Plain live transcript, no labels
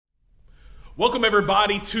Welcome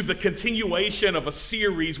everybody to the continuation of a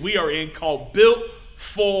series we are in called Built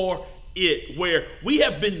for It, where we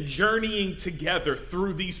have been journeying together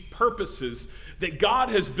through these purposes that God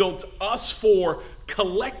has built us for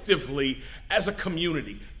collectively as a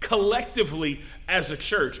community, collectively as a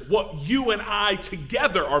church, what you and I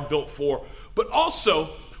together are built for, but also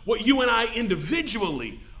what you and I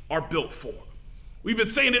individually are built for. We've been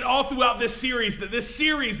saying it all throughout this series that this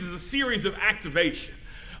series is a series of activation.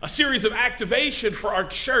 A series of activation for our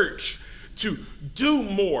church to do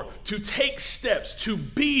more, to take steps, to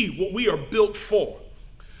be what we are built for.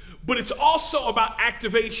 But it's also about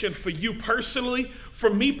activation for you personally, for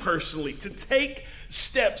me personally, to take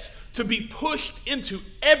steps to be pushed into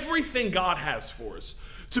everything God has for us,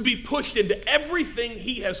 to be pushed into everything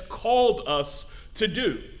He has called us to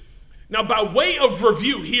do. Now, by way of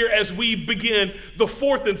review here as we begin the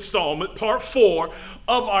fourth installment, part 4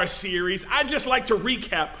 of our series, I'd just like to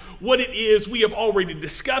recap what it is we have already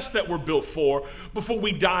discussed that we're built for before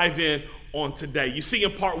we dive in on today. You see,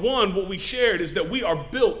 in part 1, what we shared is that we are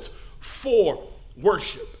built for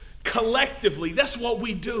worship. Collectively, that's what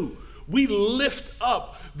we do. We lift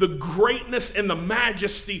up the greatness and the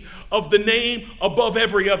majesty of the name above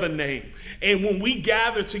every other name. And when we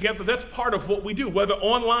gather together, that's part of what we do, whether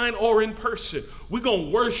online or in person. We're going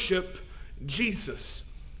to worship Jesus.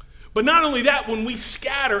 But not only that, when we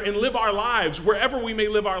scatter and live our lives, wherever we may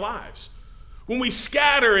live our lives, when we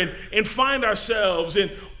scatter and find ourselves in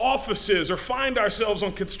offices or find ourselves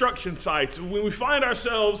on construction sites, when we find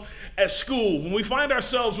ourselves at school, when we find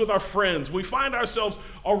ourselves with our friends, when we find ourselves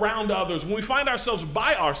around others, when we find ourselves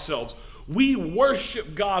by ourselves, we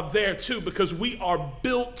worship God there too because we are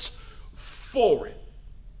built for it.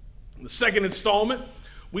 In the second installment,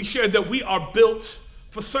 we shared that we are built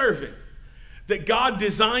for serving. That God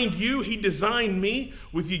designed you, He designed me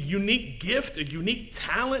with a unique gift, a unique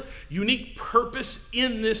talent, unique purpose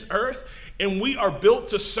in this earth. And we are built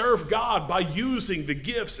to serve God by using the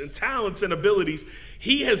gifts and talents and abilities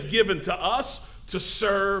He has given to us to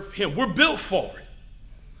serve Him. We're built for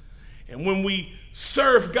it. And when we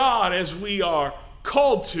serve God as we are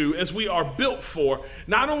called to, as we are built for,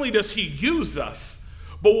 not only does He use us,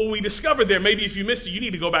 but what we discovered there, maybe if you missed it, you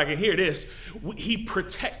need to go back and hear this. He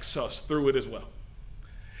protects us through it as well.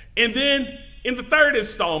 And then in the third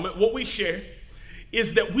installment, what we share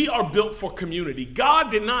is that we are built for community.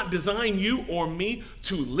 God did not design you or me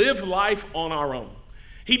to live life on our own.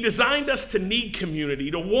 He designed us to need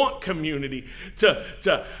community, to want community,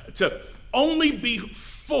 to only be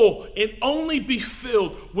full and only be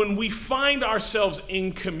filled when we find ourselves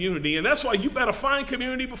in community. And that's why you better find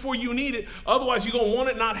community before you need it. Otherwise, you're going to want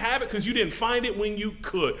it, not have it, because you didn't find it when you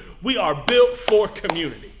could. We are built for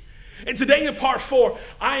community. And today in part 4,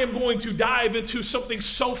 I am going to dive into something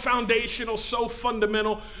so foundational, so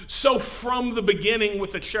fundamental, so from the beginning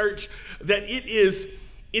with the church that it is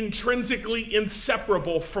intrinsically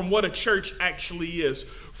inseparable from what a church actually is,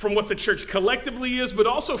 from what the church collectively is, but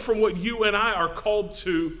also from what you and I are called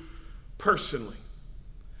to personally.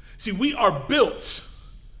 See, we are built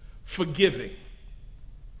for giving.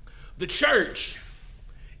 The church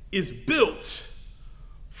is built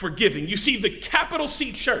for giving. You see, the capital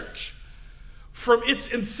C church, from its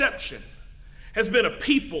inception, has been a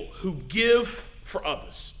people who give for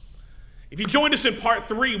others. If you joined us in part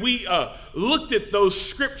 3, we looked at those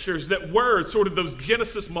scriptures that were sort of those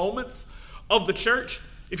Genesis moments of the church.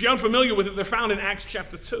 If you're unfamiliar with it, they're found in Acts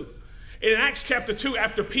chapter 2. In Acts chapter 2,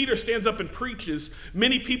 after Peter stands up and preaches,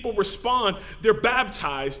 many people respond, they're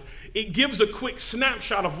baptized. It gives a quick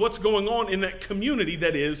snapshot of what's going on in that community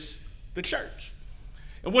that is the church.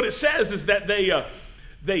 And what it says is that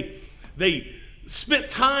they spent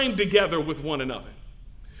time together with one another.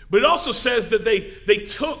 But it also says that they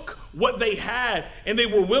took what they had and they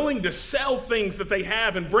were willing to sell things that they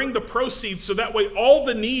have and bring the proceeds so that way all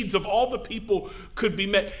the needs of all the people could be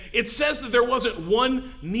met. It says that there wasn't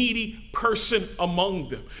one needy person among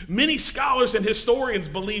them. Many scholars and historians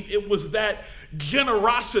believe it was that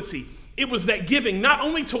generosity, it was that giving not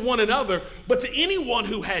only to one another, but to anyone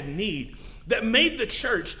who had need, that made the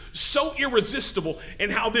church so irresistible,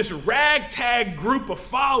 and how this ragtag group of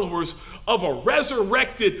followers of a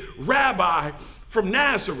resurrected rabbi from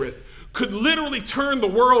Nazareth could literally turn the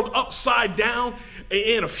world upside down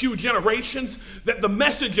in a few generations, that the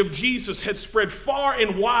message of Jesus had spread far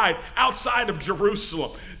and wide outside of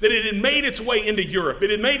Jerusalem, that it had made its way into Europe, it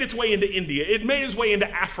had made its way into India, it made its way into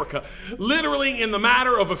Africa, literally in the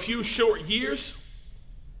matter of a few short years,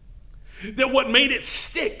 that what made it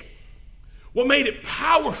stick, what made it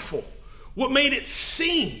powerful, what made it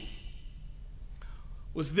seen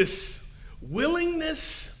was this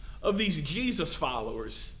willingness of these Jesus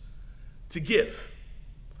followers to give.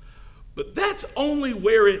 But that's only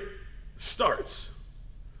where it starts.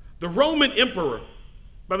 The Roman emperor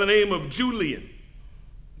by the name of Julian,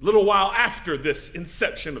 a little while after this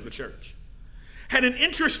inception of the church, had an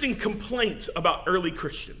interesting complaint about early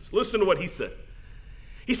Christians. Listen to what he said.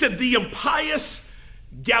 He said, the impious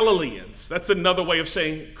Galileans, that's another way of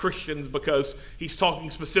saying Christians because he's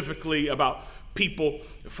talking specifically about people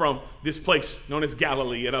from this place known as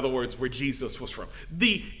Galilee, in other words, where Jesus was from.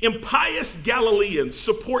 The impious Galileans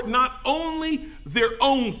support not only their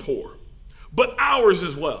own poor, but ours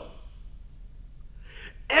as well.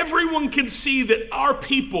 Everyone can see that our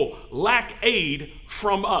people lack aid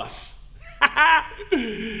from us.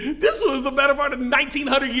 This was the better part of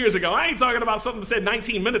 1900 years ago. I ain't talking about something said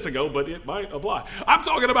 19 minutes ago, but it might apply. I'm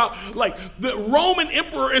talking about like the Roman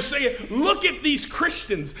emperor is saying, look at these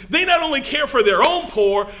Christians. They not only care for their own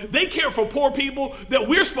poor, they care for poor people that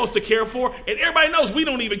we're supposed to care for. And everybody knows we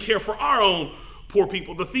don't even care for our own poor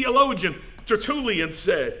people. The theologian Tertullian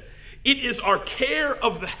said, it is our care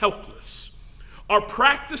of the helpless, our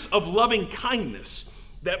practice of loving kindness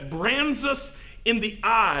that brands us in the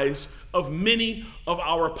eyes of many of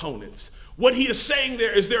our opponents. What he is saying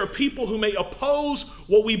there is there are people who may oppose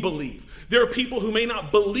what we believe. There are people who may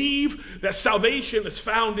not believe that salvation is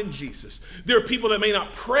found in Jesus. There are people that may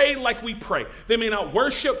not pray like we pray. They may not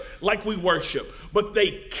worship like we worship, but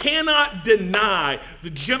they cannot deny the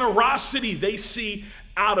generosity they see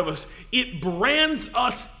out of us. It brands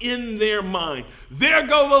us in their mind. There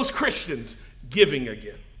go those Christians giving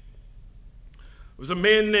again. There was a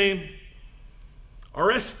man named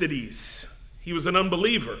Aristides. He was an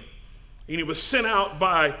unbeliever, and he was sent out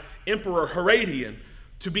by Emperor Herodian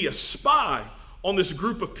to be a spy on this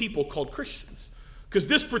group of people called Christians, because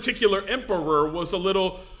this particular emperor was a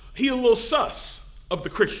little sus of the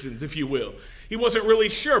Christians, if you will. He wasn't really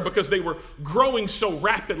sure because they were growing so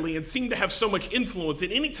rapidly and seemed to have so much influence.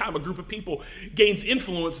 And anytime a group of people gains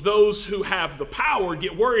influence, those who have the power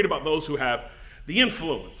get worried about those who have the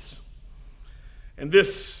influence. And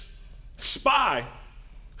this spy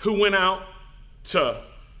who went out to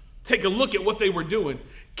take a look at what they were doing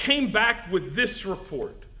came back with this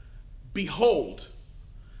report. Behold,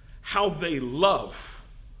 how they love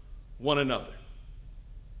one another.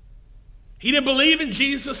 He didn't believe in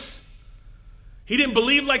Jesus. He didn't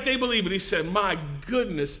believe like they believe, but he said, my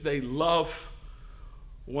goodness, they love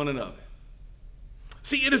one another.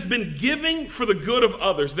 See, it has been giving for the good of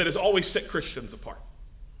others that has always set Christians apart.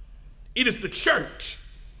 It is the church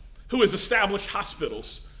who has established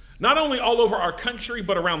hospitals, not only all over our country,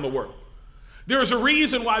 but around the world. There is a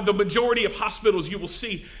reason why the majority of hospitals you will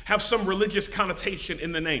see have some religious connotation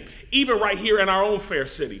in the name. Even right here in our own fair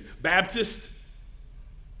city. Baptist,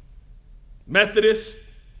 Methodist,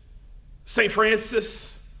 St.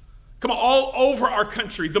 Francis. Come on, all over our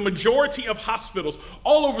country, the majority of hospitals,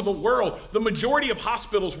 all over the world, the majority of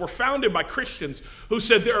hospitals were founded by Christians who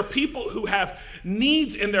said there are people who have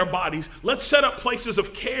needs in their bodies. Let's set up places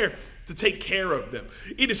of care to take care of them.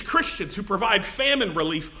 It is Christians who provide famine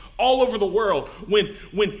relief all over the world when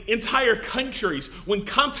entire countries, when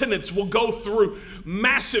continents will go through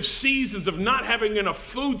massive seasons of not having enough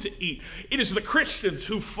food to eat. It is the Christians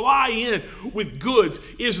who fly in with goods.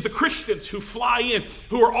 It is the Christians who fly in,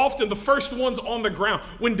 who are often the first ones on the ground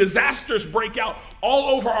when disasters break out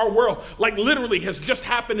all over our world, like literally has just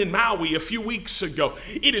happened in Maui a few weeks ago.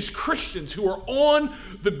 It is Christians who are on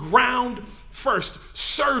the ground first,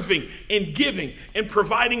 serving and giving and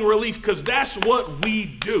providing relief, because that's what we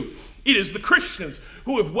do. It is the Christians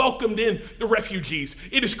who have welcomed in the refugees.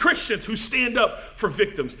 It is Christians who stand up for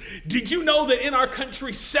victims. Did you know that in our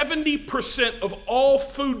country, 70% of all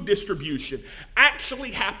food distribution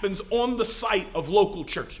actually happens on the site of local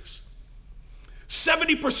churches?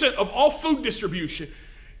 70% of all food distribution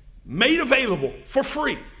made available for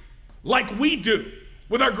free, like we do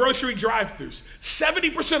with our grocery drive-thrus.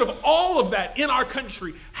 70% of all of that in our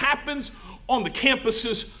country happens on the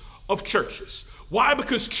campuses of churches. Why?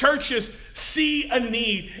 Because churches see a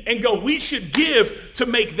need and go, we should give to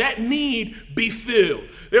make that need be filled.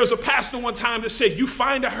 There was a pastor one time that said, you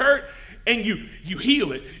find a hurt and you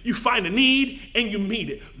heal it. You find a need and you meet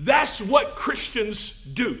it. That's what Christians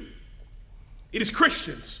do. It is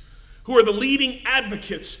Christians who are the leading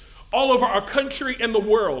advocates all over our country and the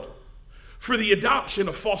world for the adoption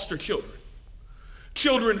of foster children.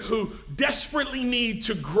 Children who desperately need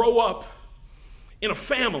to grow up in a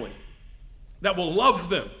family that will love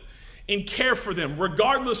them and care for them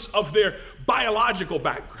regardless of their biological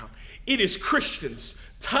background. It is Christians,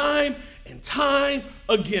 time and time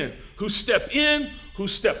again, who step in, who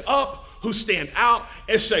step up, who stand out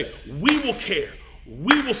and say, we will care,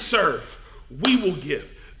 we will serve, we will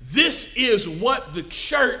give. This is what the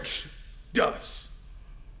church does.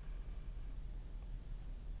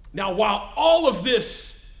 Now, while all of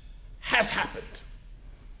this has happened,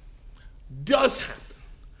 does happen,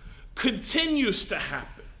 continues to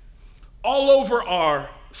happen all over our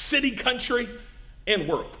city, country, and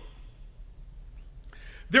world,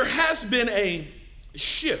 there has been a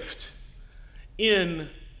shift in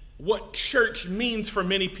what church means for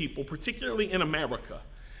many people, particularly in America,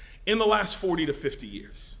 in the last 40 to 50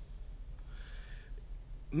 years.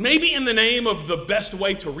 Maybe in the name of the best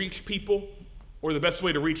way to reach people, or the best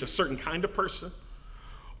way to reach a certain kind of person,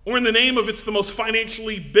 or in the name of it's the most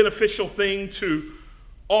financially beneficial thing to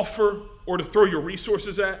offer or to throw your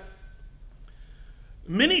resources at.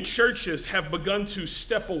 Many churches have begun to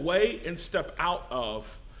step away and step out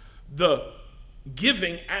of the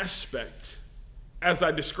giving aspect as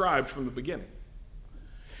I described from the beginning,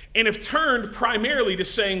 and have turned primarily to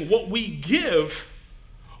saying what we give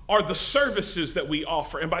are the services that we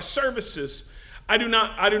offer. And by services, I do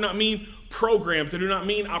not mean programs, I do not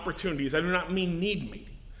mean opportunities, I do not mean need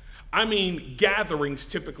meeting. I mean gatherings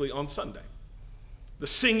typically on Sunday. The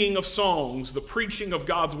singing of songs, the preaching of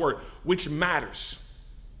God's word, which matters.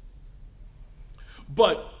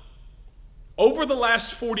 But over the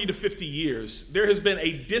last 40 to 50 years, there has been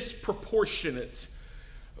a disproportionate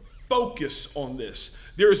focus on this.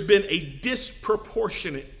 There has been a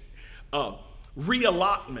disproportionate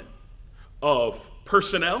reallotment of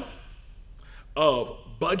personnel, of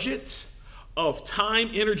budget, of time,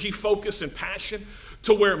 energy, focus, and passion,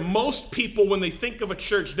 to where most people, when they think of a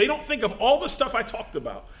church, they don't think of all the stuff I talked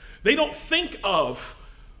about. They don't think of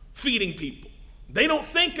feeding people. They don't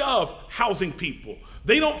think of housing people.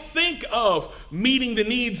 They don't think of meeting the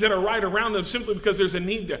needs that are right around them simply because there's a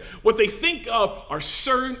need there. What they think of are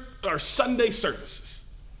Sunday services.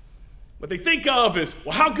 What they think of is,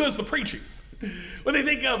 well, how good is the preaching? What they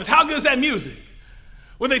think of is, how good is that music?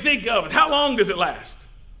 What they think of is, how long does it last?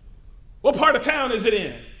 What part of town is it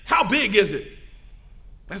in? How big is it?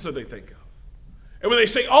 That's what they think of. And when they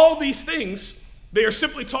say all these things, they are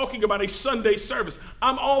simply talking about a Sunday service.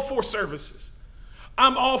 I'm all for services.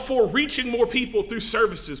 I'm all for reaching more people through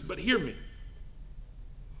services, but hear me.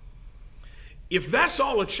 If that's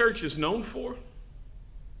all a church is known for,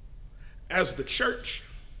 as the church,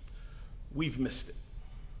 we've missed it.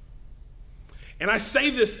 And I say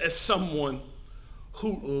this as someone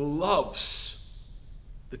who loves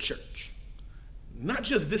the church. Not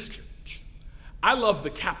just this church. I love the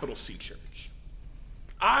capital C church.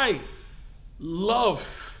 I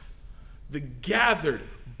love the gathered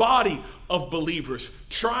body of believers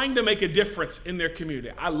trying to make a difference in their community.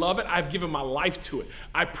 I love it. I've given my life to it.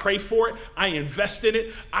 I pray for it. I invest in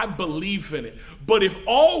it. I believe in it. But if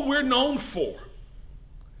all we're known for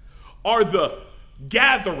are the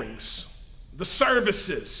gatherings, the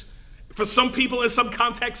services, for some people in some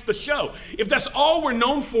context, the show, if that's all we're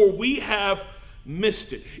known for, we have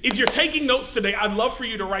missed it. If you're taking notes today, I'd love for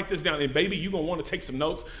you to write this down. And baby, you're going to want to take some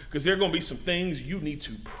notes because there are going to be some things you need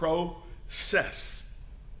to process.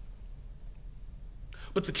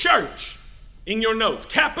 But the church, in your notes,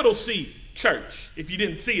 capital C, church, if you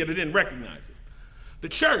didn't see it or didn't recognize it, the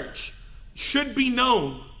church should be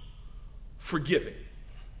known for giving.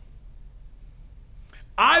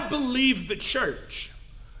 I believe the church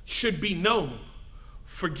should be known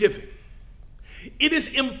for giving. It is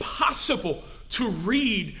impossible to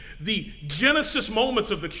read the Genesis moments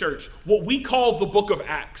of the church, what we call the book of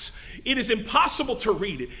Acts. It is impossible to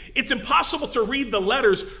read it. It's impossible to read the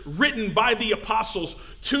letters written by the apostles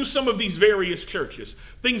to some of these various churches.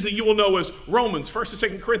 Things that you will know as Romans, 1st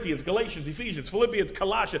and 2nd Corinthians, Galatians, Ephesians, Philippians,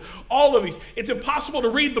 Colossians, all of these. It's impossible to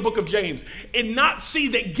read the book of James and not see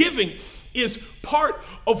that giving is part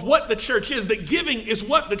of what the church is, that giving is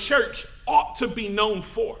what the church ought to be known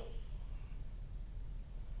for.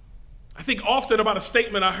 I think often about a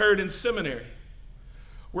statement I heard in seminary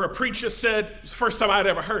where a preacher said, it was the first time I'd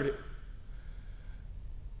ever heard it.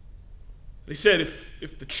 He said,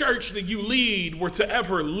 if the church that you lead were to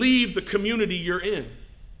ever leave the community you're in,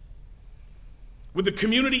 would the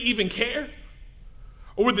community even care?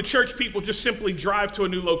 Or would the church people just simply drive to a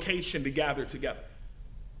new location to gather together?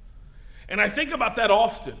 And I think about that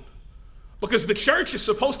often because the church is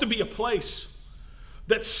supposed to be a place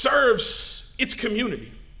that serves its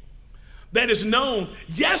community, that is known,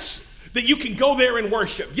 yes, that you can go there and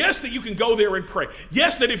worship. Yes, that you can go there and pray.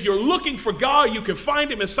 Yes, that if you're looking for God, you can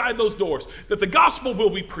find him inside those doors, that the gospel will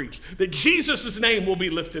be preached, that Jesus' name will be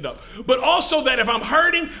lifted up. But also that if I'm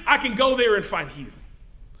hurting, I can go there and find healing.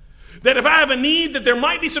 That if I have a need, that there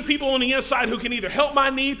might be some people on the inside who can either help my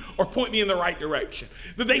need or point me in the right direction.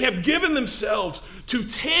 That they have given themselves to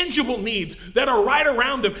tangible needs that are right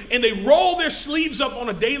around them, and they roll their sleeves up on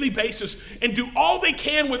a daily basis and do all they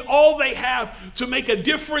can with all they have to make a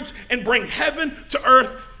difference and bring heaven to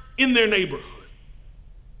earth in their neighborhood.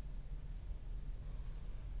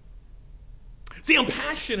 See, I'm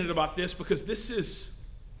passionate about this because this is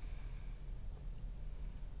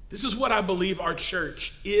what I believe our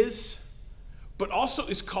church is, but also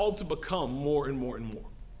is called to become more and more and more.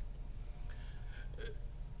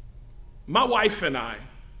 My wife and I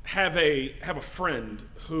have a friend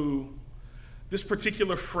who, this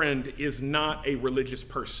particular friend is not a religious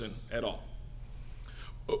person at all.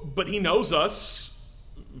 But he knows us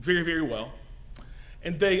very, very well.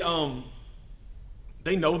 And they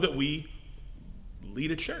know that we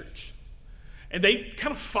lead a church. And they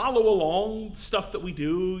kind of follow along stuff that we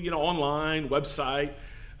do, online, website,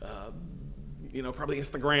 probably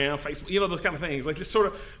Instagram, Facebook, those kind of things. Like just sort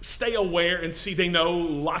of stay aware and see. They know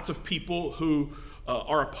lots of people who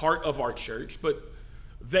are a part of our church, but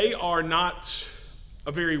they are not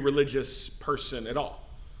a very religious person at all.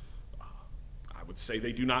 I would say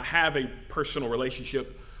they do not have a personal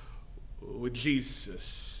relationship with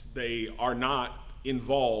Jesus. They are not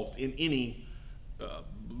involved in any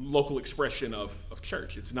local expression of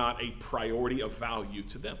church. It's not a priority of value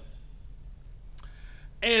to them.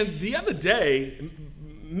 And the other day,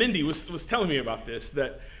 Mindy was telling me about this,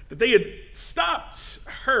 that they had stopped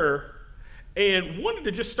her and wanted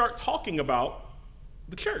to just start talking about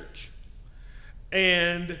the church.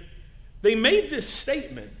 And they made this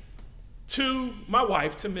statement to my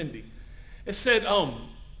wife, to Mindy. It said,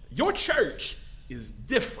 your church is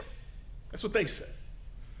different. That's what they said.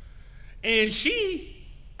 And she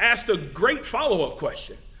asked a great follow-up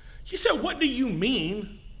question. She said, what do you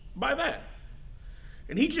mean by that?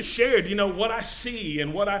 And he just shared, what I see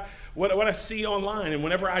and what I see online. And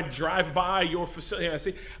whenever I drive by your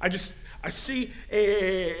facility, I see,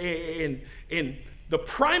 and the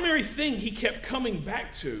primary thing he kept coming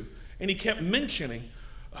back to and he kept mentioning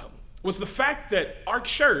was the fact that our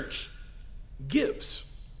church gives.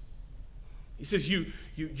 He says, you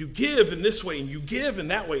give in this way, and you give in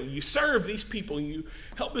that way, and you serve these people, and you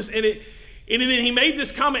help this. And then he made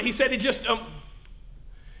this comment. He said,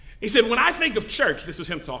 he said, when I think of church, this was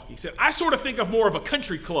him talking, he said, I sort of think of more of a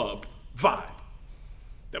country club vibe.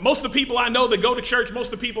 That most of the people I know that go to church,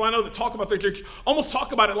 most of the people I know that talk about their church, almost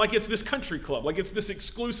talk about it like it's this country club, like it's this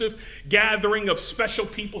exclusive gathering of special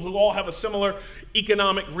people who all have a similar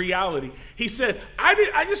economic reality. He said,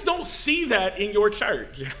 I just don't see that in your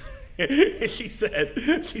church. And she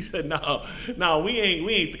said, no, we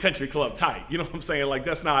ain't the country club type. You know what I'm saying? Like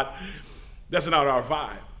that's not our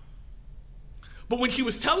vibe. But when she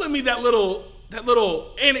was telling me that little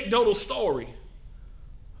anecdotal story,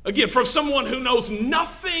 again, from someone who knows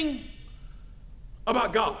nothing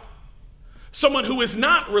about God, someone who is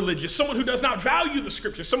not religious, someone who does not value the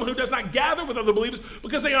scriptures, someone who does not gather with other believers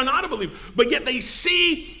because they are not a believer, but yet they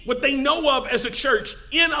see what they know of as a church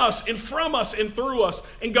in us and from us and through us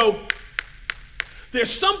and go,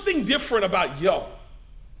 there's something different about yo.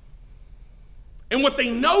 And what they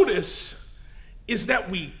notice is that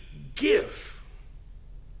we give.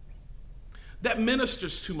 That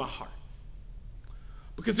ministers to my heart.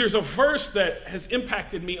 Because there's a verse that has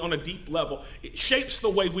impacted me on a deep level. It shapes the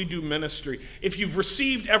way we do ministry. If you've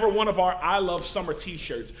received ever one of our I Love Summer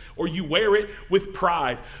t-shirts, or you wear it with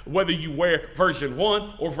pride, whether you wear version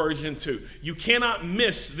 1 or version 2, you cannot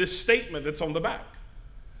miss this statement that's on the back.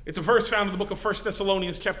 It's a verse found in the book of 1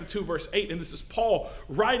 Thessalonians chapter 2, verse 8, and this is Paul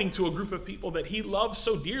writing to a group of people that he loves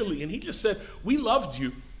so dearly, and he just said, we loved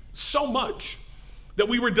you so much that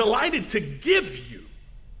we were delighted to give you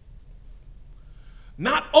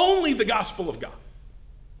not only the gospel of God,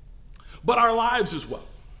 but our lives as well,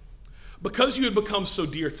 because you had become so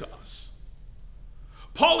dear to us.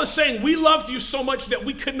 Paul is saying we loved you so much that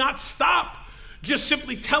we could not stop just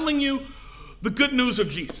simply telling you the good news of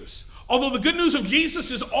Jesus. Although the good news of Jesus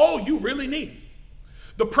is all you really need.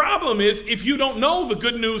 The problem is, if you don't know the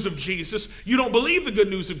good news of Jesus, you don't believe the good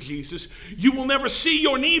news of Jesus, you will never see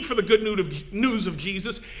your need for the good news of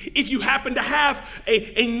Jesus if you happen to have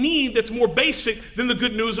a need that's more basic than the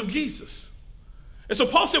good news of Jesus. And so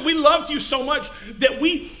Paul said, we loved you so much that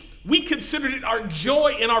we considered it our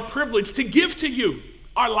joy and our privilege to give to you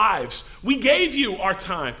our lives. We gave you our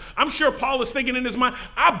time. I'm sure Paul is thinking in his mind,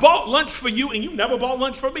 I bought lunch for you and you never bought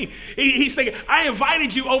lunch for me. He's thinking, I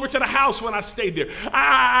invited you over to the house when I stayed there.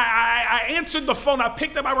 I answered the phone. I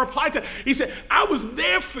picked up, I replied to. He said, I was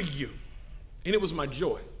there for you. And it was my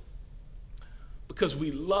joy because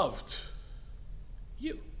we loved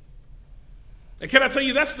you. And can I tell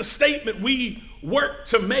you, that's the statement we work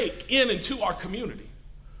to make in and to our community.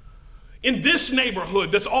 In this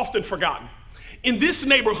neighborhood that's often forgotten, in this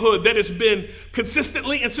neighborhood that has been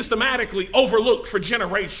consistently and systematically overlooked for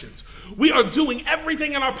generations, we are doing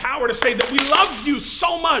everything in our power to say that we love you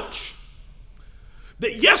so much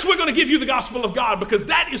that yes, we're going to give you the gospel of God because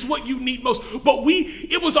that is what you need most. But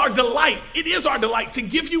it was our delight, it is our delight to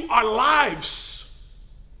give you our lives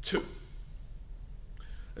too.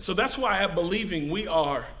 And so that's why I'm believing we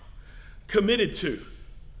are committed to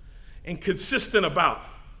and consistent about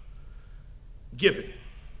giving.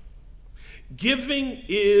 Giving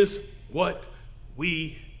is what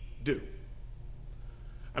we do.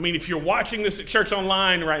 I mean, if you're watching this at church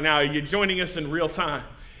online right now, you're joining us in real time.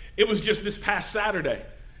 It was just this past Saturday,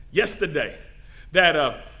 yesterday,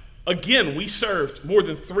 that again, we served more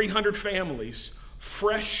than 300 families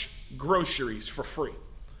fresh groceries for free.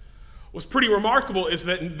 What's pretty remarkable is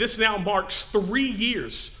that this now marks 3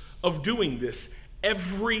 years of doing this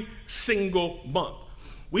every single month.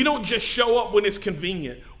 We don't just show up when it's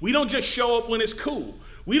convenient. We don't just show up when it's cool.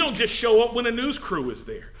 We don't just show up when a news crew is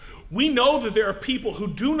there. We know that there are people who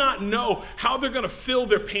do not know how they're going to fill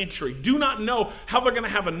their pantry, do not know how they're going to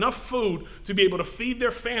have enough food to be able to feed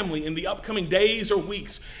their family in the upcoming days or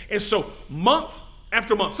weeks. And so month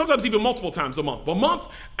after month, sometimes even multiple times a month, but month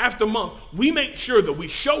after month, we make sure that we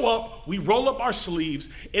show up, we roll up our sleeves,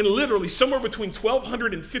 and literally somewhere between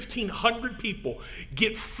 1,200 and 1,500 people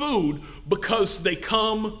get food because they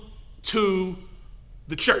come to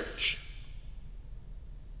the church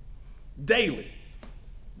daily,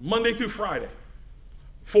 Monday through Friday,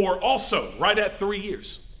 for also right at 3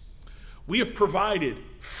 years. We have provided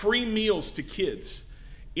free meals to kids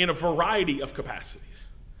in a variety of capacities.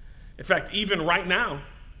 In fact, even right now,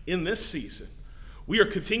 in this season, we are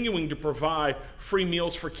continuing to provide free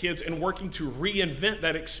meals for kids and working to reinvent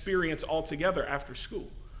that experience altogether after school,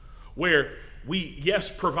 where we, yes,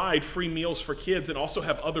 provide free meals for kids and also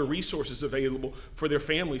have other resources available for their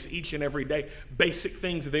families each and every day. Basic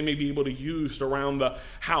things that they may be able to use around the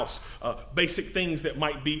house, basic things that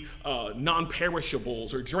might be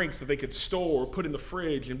non-perishables or drinks that they could store or put in the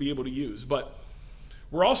fridge and be able to use. But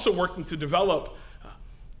we're also working to develop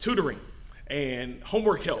tutoring and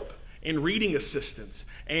homework help and reading assistance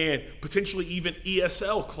and potentially even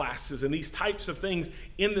ESL classes and these types of things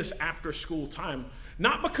in this after-school time.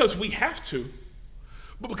 Not because we have to,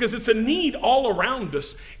 but because it's a need all around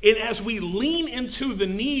us. And as we lean into the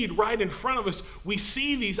need right in front of us, we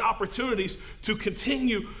see these opportunities to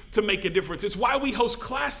continue to make a difference. It's why we host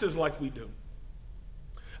classes like we do.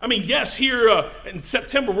 I mean, yes, here in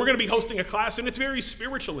September, we're going to be hosting a class, and it's very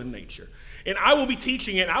spiritual in nature. And I will be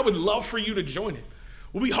teaching it, and I would love for you to join it.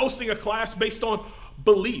 We'll be hosting a class based on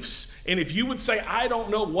beliefs. And if you would say, I don't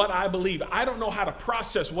know what I believe, I don't know how to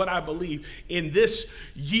process what I believe in this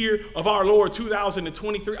year of our Lord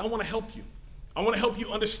 2023, I want to help you. I want to help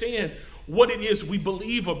you understand what it is we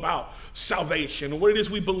believe about salvation, and what it is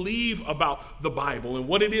we believe about the Bible, and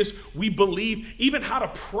what it is we believe, even how to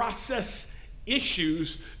process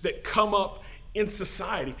issues that come up in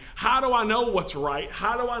society. How do I know what's right?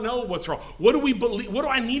 How do I know what's wrong? What do we believe? What do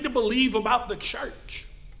I need to believe about the church?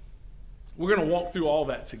 We're going to walk through all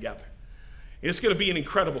that together. It's going to be an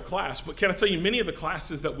incredible class, but can I tell you, many of the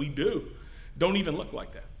classes that we do don't even look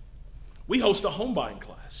like that. We host a home buying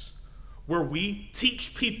class where we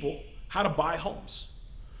teach people how to buy homes.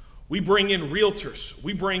 We bring in realtors.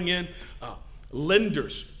 We bring in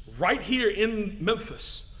lenders right here in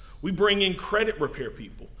Memphis. We bring in credit repair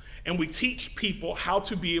people, and we teach people how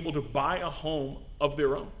to be able to buy a home of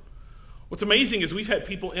their own. What's amazing is we've had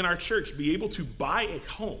people in our church be able to buy a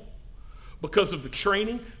home because of the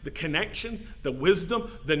training, the connections, the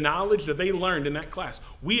wisdom, the knowledge that they learned in that class.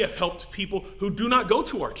 We have helped people who do not go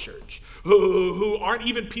to our church, who aren't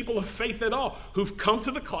even people of faith at all, who've come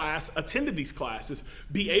to the class, attended these classes,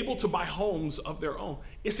 be able to buy homes of their own.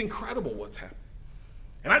 It's incredible what's happened.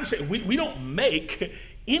 And I just say, we don't make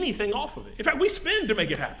anything off of it. In fact, we spend to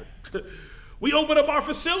make it happen. We open up our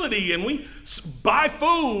facility and we buy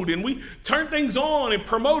food and we turn things on and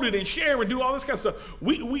promote it and share and do all this kind of stuff.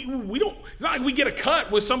 We don't, it's not like we get a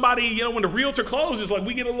cut with somebody, when the realtor closes, like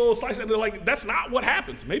we get a little slice and they're like, that's not what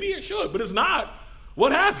happens. Maybe it should, but it's not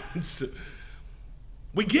what happens.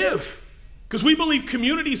 We give because we believe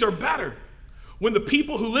communities are better when the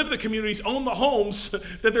people who live in the communities own the homes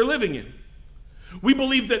that they're living in. We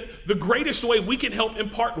believe that the greatest way we can help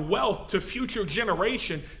impart wealth to future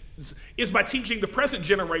generations is by teaching the present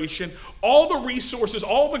generation all the resources,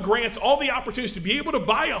 all the grants, all the opportunities to be able to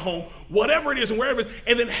buy a home, whatever it is and wherever it is,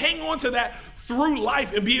 and then hang on to that through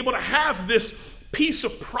life and be able to have this piece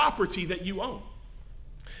of property that you own.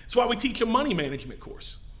 That's why we teach a money management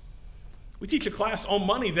course. We teach a class on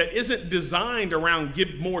money that isn't designed around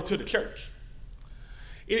give more to the church.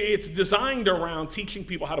 It's designed around teaching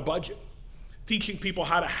people how to budget, teaching people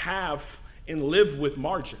how to have and live with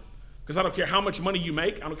margin. Because I don't care how much money you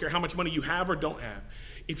make, I don't care how much money you have or don't have.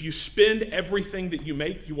 If you spend everything that you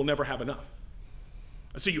make, you will never have enough.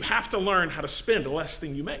 And so you have to learn how to spend less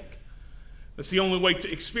than you make. That's the only way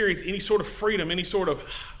to experience any sort of freedom, any sort of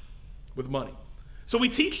with money. So we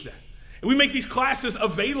teach that. And we make these classes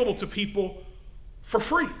available to people for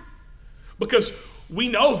free because we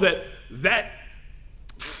know that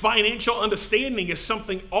financial understanding is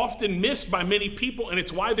something often missed by many people, and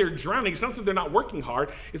it's why they're drowning. It's not that they're not working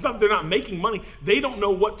hard. It's not that they're not making money. They don't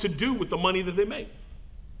know what to do with the money that they make.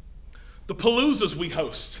 The paloozas we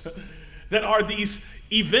host that are these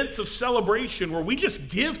events of celebration where we just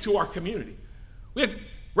give to our community. We had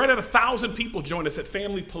right at 1,000 people join us at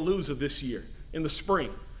Family Palooza this year in the spring.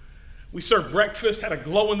 We served breakfast, had a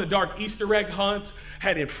glow-in-the-dark Easter egg hunt,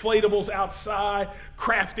 had inflatables outside,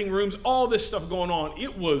 crafting rooms, all this stuff going on.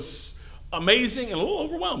 It was amazing and a little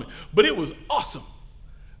overwhelming, but it was awesome.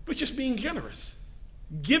 But just being generous,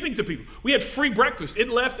 giving to people. We had free breakfast. It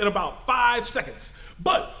left in about 5 seconds,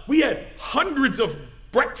 but we had hundreds of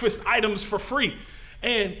breakfast items for free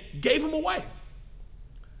and gave them away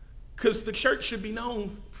because the church should be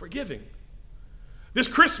known for giving. This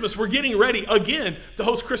Christmas, we're getting ready again to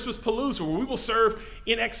host Christmas Palooza, where we will serve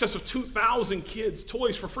in excess of 2,000 kids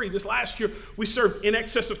toys for free. This last year, we served in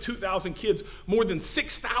excess of 2,000 kids more than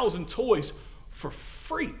 6,000 toys for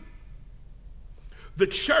free. The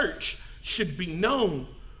church should be known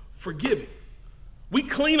for giving. We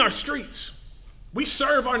clean our streets. We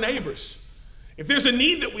serve our neighbors. If there's a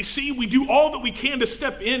need that we see, we do all that we can to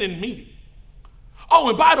step in and meet it. Oh,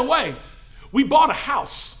 and by the way, we bought a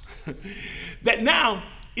house that now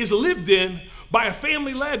is lived in by a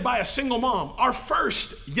family led by a single mom, our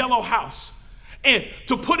first yellow house. And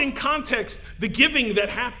to put in context the giving that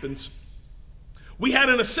happens, we had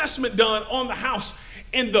an assessment done on the house,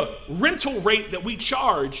 and the rental rate that we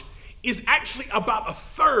charge is actually about a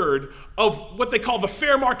third of what they call the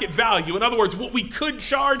fair market value. In other words, what we could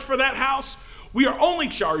charge for that house, we are only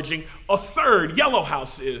charging a third. Yellow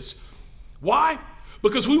House is. Why?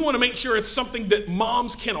 Because we want to make sure it's something that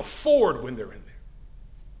moms can afford when they're in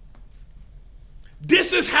there.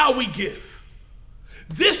 This is how we give.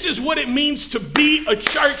 This is what it means to be a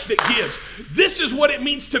church that gives. This is what it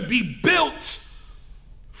means to be built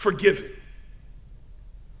for giving.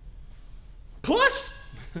 Plus,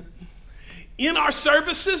 in our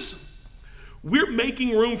services, we're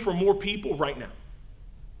making room for more people right now.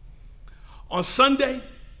 On Sunday,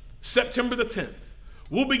 September the 10th,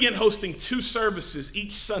 we'll begin hosting 2 services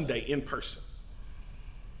each Sunday in person.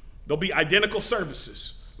 There'll be identical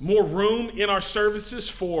services, more room in our services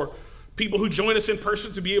for people who join us in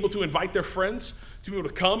person to be able to invite their friends, to be able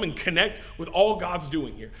to come and connect with all God's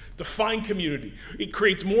doing here, to find community. It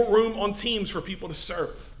creates more room on teams for people to serve.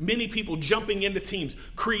 Many people jumping into teams,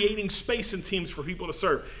 creating space in teams for people to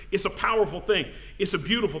serve. It's a powerful thing. It's a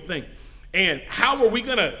beautiful thing. And how are we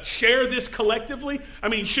going to share this collectively? I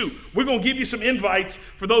mean, shoot, we're going to give you some invites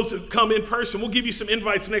for those who come in person. We'll give you some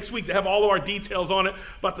invites next week to have all of our details on it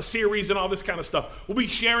about the series and all this kind of stuff. We'll be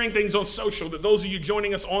sharing things on social that those of you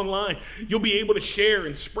joining us online, you'll be able to share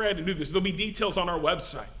and spread and do this. There'll be details on our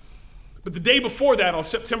website. But the day before that, on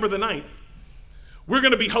September the 9th, we're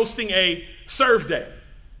going to be hosting a serve day.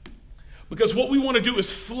 Because what we want to do is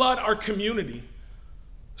flood our community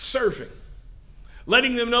serving.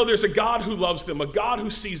 Letting them know there's a God who loves them, a God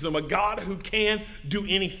who sees them, a God who can do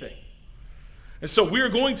anything. And so we're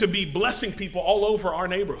going to be blessing people all over our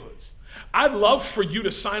neighborhoods. I'd love for you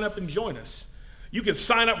to sign up and join us. You can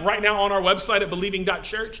sign up right now on our website at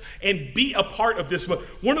believing.church and be a part of this. But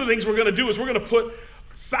one of the things we're going to do is we're going to put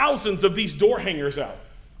thousands of these door hangers out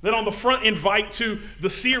that on the front invite to the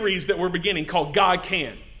series that we're beginning called God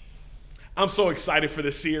Can. I'm so excited for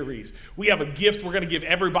this series. We have a gift we're going to give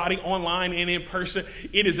everybody online and in person.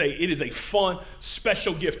 It is a fun,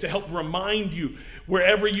 special gift to help remind you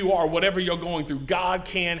wherever you are, whatever you're going through, God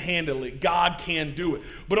can handle it. God can do it.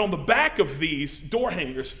 But on the back of these door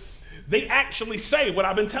hangers, they actually say what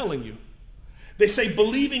I've been telling you. They say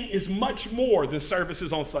believing is much more than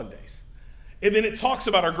services on Sundays. And then it talks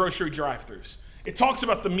about our grocery drive-thrus. It talks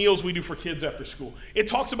about the meals we do for kids after school. It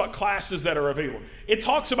talks about classes that are available. It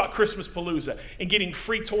talks about Christmas Palooza and getting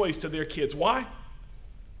free toys to their kids. Why?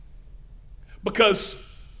 Because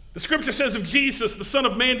the scripture says of Jesus, the Son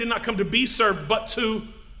of Man did not come to be served, but to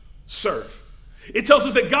serve. It tells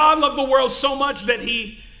us that God loved the world so much that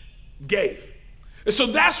he gave. And so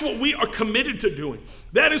that's what we are committed to doing.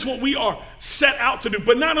 That is what we are set out to do.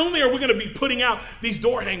 But not only are we going to be putting out these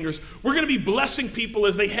door hangers, we're going to be blessing people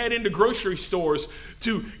as they head into grocery stores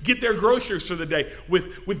to get their groceries for the day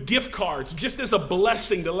with gift cards, just as a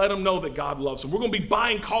blessing to let them know that God loves them. We're going to be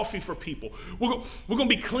buying coffee for people. We're going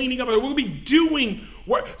to be cleaning up. We're going to be doing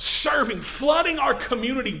work, serving, flooding our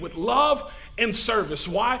community with love and service.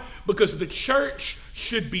 Why? Because the church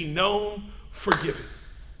should be known for giving.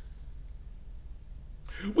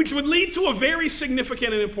 Which would lead to a very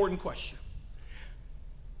significant and important question.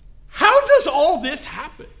 How does all this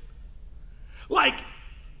happen? Like,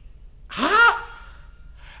 how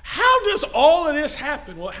does all of this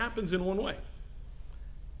happen? Well, it happens in one way.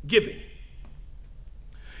 Giving.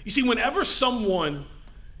 You see, whenever someone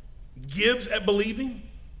gives at believing,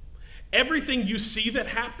 everything you see that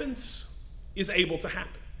happens is able to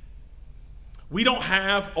happen. We don't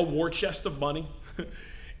have a war chest of money,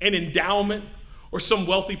 an endowment, or some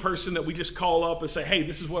wealthy person that we just call up and say, hey,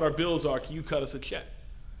 this is what our bills are. Can you cut us a check?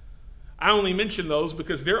 I only mention those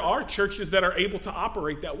because there are churches that are able to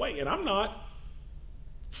operate that way. And I'm not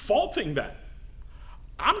faulting that.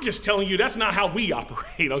 I'm just telling you that's not how we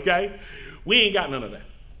operate, okay? We ain't got none of that.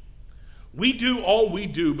 We do all we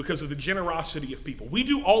do because of the generosity of people. We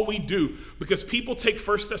do all we do because people take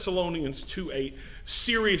 1 Thessalonians 2:8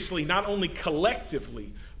 seriously, not only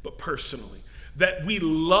collectively, but personally. That we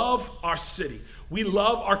love our city. We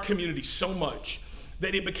love our community so much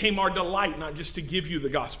that it became our delight not just to give you the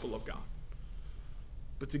gospel of God,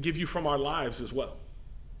 but to give you from our lives as well.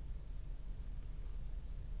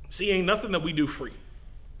 See, ain't nothing that we do free.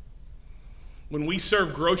 When we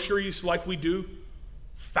serve groceries like we do,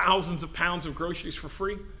 thousands of pounds of groceries for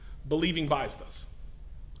free, believing buys those.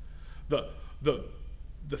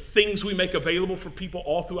 The things we make available for people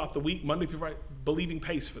all throughout the week, Monday through Friday, believing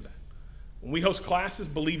pays for that. When we host classes,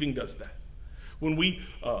 believing does that. When we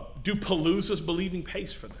do paloozas, believing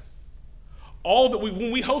pays for that.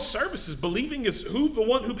 When we host services, believing is the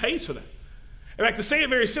one who pays for that. In fact, to say it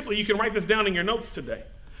very simply, you can write this down in your notes today.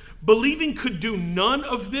 Believing could do none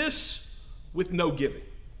of this with no giving.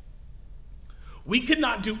 We could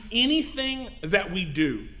not do anything that we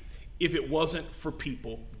do if it wasn't for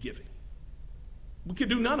people giving. We could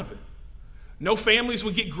do none of it. No families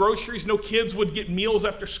would get groceries. No kids would get meals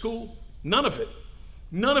after school. None of it.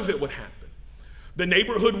 None of it would happen. The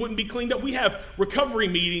neighborhood wouldn't be cleaned up. We have recovery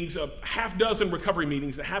meetings, a half dozen recovery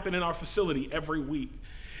meetings that happen in our facility every week.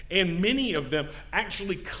 And many of them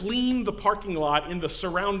actually clean the parking lot in the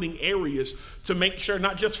surrounding areas to make sure,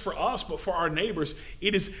 not just for us, but for our neighbors,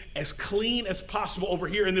 it is as clean as possible over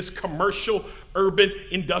here in this commercial, urban,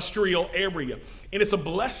 industrial area. And it's a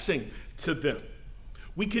blessing to them.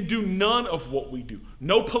 We could do none of what we do.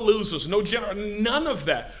 No paloozas, none of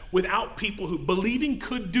that without people who believing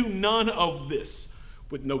could do none of this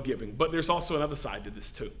with no giving. But there's also another side to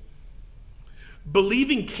this too.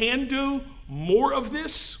 Believing can do more of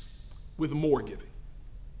this with more giving.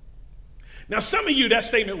 Now, some of you, that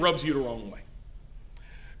statement rubs you the wrong way.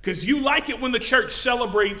 Because you like it when the church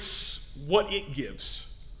celebrates what it gives.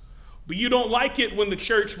 But you don't like it when the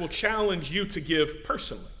church will challenge you to give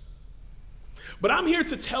personally. But I'm here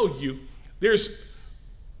to tell you there's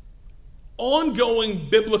ongoing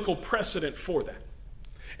biblical precedent for that.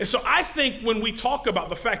 And so I think when we talk about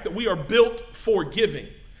the fact that we are built for giving,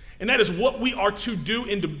 and that is what we are to do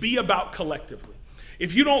and to be about collectively.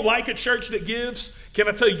 If you don't like a church that gives, can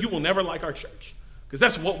I tell you, you will never like our church, because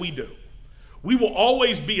that's what we do. We will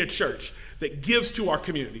always be a church that gives to our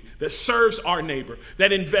community, that serves our neighbor,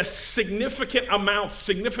 that invests significant amounts,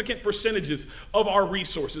 significant percentages of our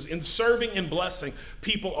resources in serving and blessing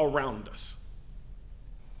people around us.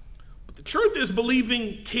 But the truth is,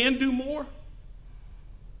 believing can do more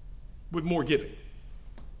with more giving.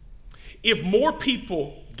 If more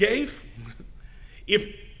people gave, if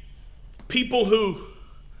people who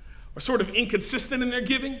are sort of inconsistent in their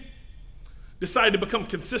giving decide to become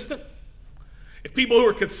consistent, if people who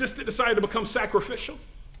are consistent decide to become sacrificial,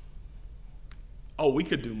 we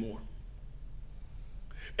could do more.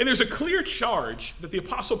 And there's a clear charge that the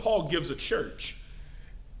Apostle Paul gives a church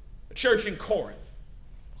in Corinth.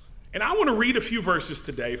 And I want to read a few verses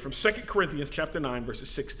today from 2 Corinthians chapter 9, verses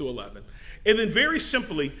 6 to 11. And then very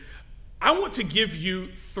simply, I want to give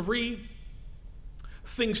you 3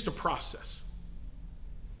 things to process,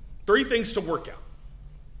 3 things to work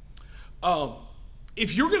out.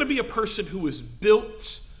 If you're going to be a person who is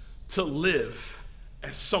built to live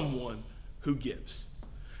as someone who gives.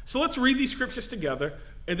 So let's read these scriptures together,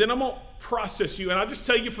 and then I'm going to process you. And I'll just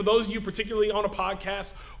tell you, for those of you particularly on a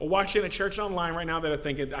podcast or watching at church online right now that are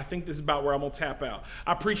thinking, I think this is about where I'm going to tap out.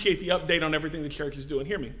 I appreciate the update on everything the church is doing.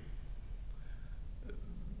 Hear me.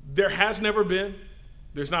 There has never been,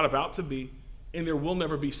 there's not about to be, and there will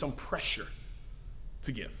never be some pressure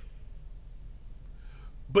to give.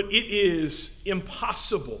 But it is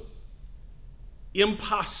impossible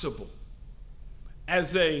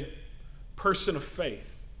as a person of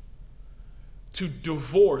faith to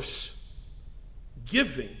divorce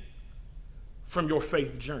giving from your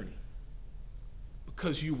faith journey,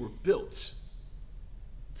 because you were built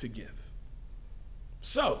to give.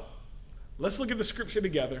 So, let's look at the scripture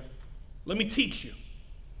together. Let me teach you.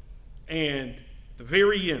 And at the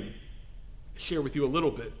very end, share with you a little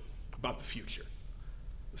bit about the future.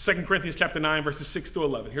 2 Corinthians chapter 9, verses 6 through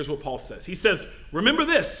 11. Here's what Paul says. He says, remember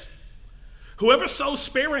this, whoever sows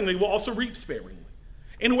sparingly will also reap sparingly,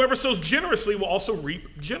 and whoever sows generously will also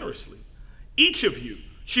reap generously. Each of you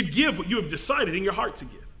should give what you have decided in your heart to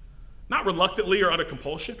give, not reluctantly or under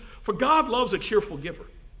compulsion, for God loves a cheerful giver.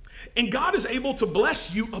 And God is able to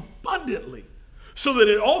bless you abundantly, so that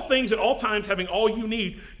in all things, at all times, having all you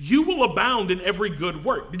need, you will abound in every good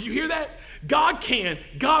work. Did you hear that?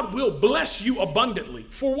 God will bless you abundantly.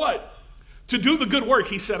 For what? To do the good work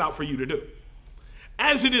he set out for you to do.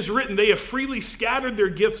 As it is written, they have freely scattered their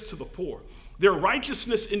gifts to the poor. Their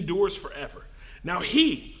righteousness endures forever. Now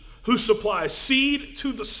he who supplies seed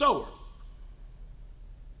to the sower.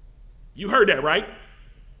 You heard that, right?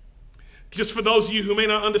 Just for those of you who may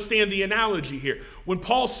not understand the analogy here, when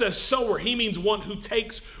Paul says sower, he means one who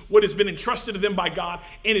takes what has been entrusted to them by God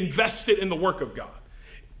and invests it in the work of God.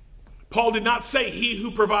 Paul did not say he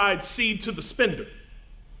who provides seed to the spender,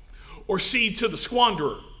 or seed to the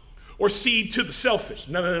squanderer, or seed to the selfish.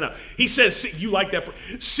 No. He says, you like that,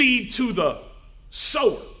 seed to the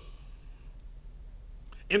sower.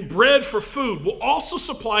 And bread for food will also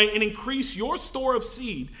supply and increase your store of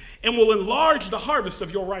seed and will enlarge the harvest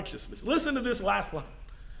of your righteousness. Listen to this last line.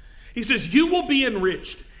 He says, you will be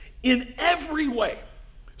enriched in every way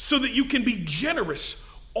so that you can be generous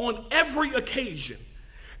on every occasion.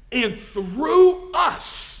 And through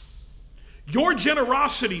us, your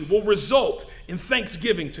generosity will result in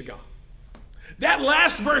thanksgiving to God. That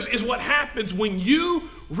last verse is what happens when you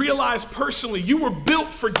realize personally you were built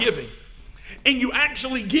for giving. And you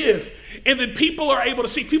actually give, and then people are able to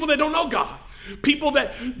see, people that don't know God, people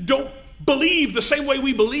that don't believe the same way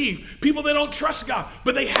we believe, people that don't trust God,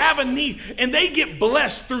 but they have a need, and they get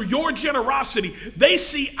blessed through your generosity. They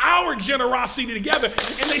see our generosity together,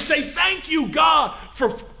 and they say, thank you, God,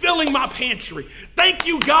 for filling my pantry. Thank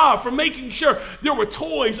you, God, for making sure there were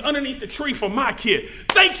toys underneath the tree for my kid.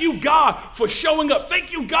 Thank you, God, for showing up.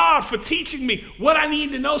 Thank you, God, for teaching me what I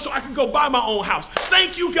need to know so I can go buy my own house.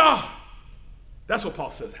 Thank you, God. That's what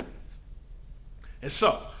Paul says happens. And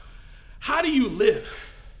so, how do you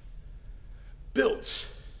live built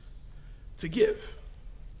to give?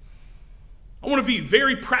 I want to be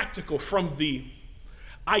very practical from the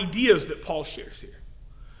ideas that Paul shares here.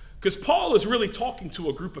 Because Paul is really talking to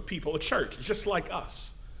a group of people, a church, just like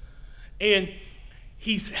us. And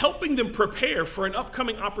he's helping them prepare for an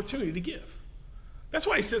upcoming opportunity to give. That's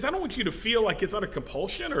why he says, I don't want you to feel like it's under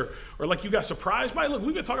compulsion or like you got surprised by it. Look,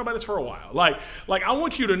 we've been talking about this for a while. Like I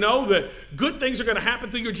want you to know that good things are going to happen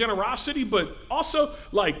through your generosity, but also,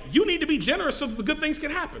 you need to be generous so that the good things can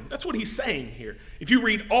happen. That's what he's saying here, if you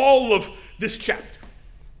read all of this chapter.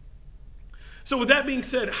 So with that being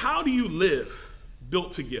said, how do you live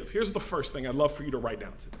built to give? Here's the first thing I'd love for you to write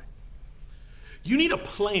down today. You need a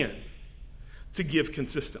plan to give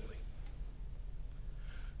consistently.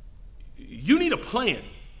 You need a plan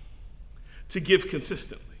to give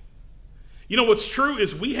consistently. You know what's true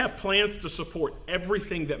is we have plans to support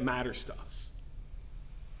everything that matters to us.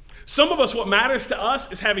 Some of us, what matters to us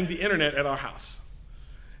is having the internet at our house.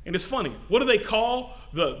 And it's funny, what do they call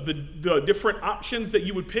the different options that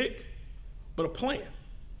you would pick? But a plan.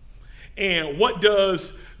 And what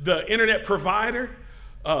does the internet provider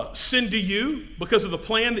send to you because of the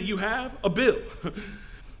plan that you have? A bill.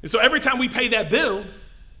 And so every time we pay that bill,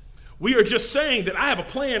 we are just saying that I have a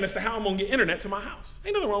plan as to how I'm going to get internet to my house.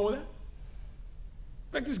 Ain't nothing wrong with that.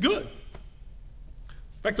 In fact, it's good. In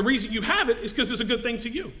fact, the reason you have it is because it's a good thing to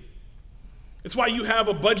you. It's why you have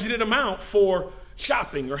a budgeted amount for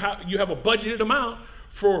shopping, or how you have a budgeted amount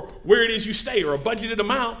for where it is you stay, or a budgeted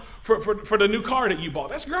amount for the new car that you bought.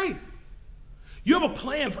 That's great. You have a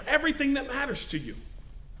plan for everything that matters to you.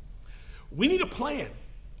 We need a plan.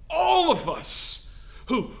 All of us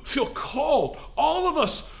who feel called, all of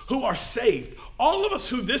us who are saved, all of us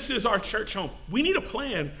who this is our church home, we need a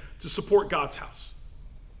plan to support God's house.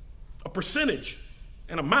 A percentage,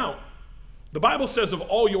 an amount, the Bible says, of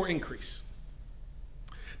all your increase.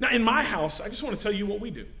 Now, in my house, I just want to tell you what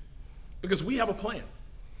we do, because we have a plan.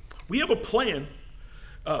 We have a plan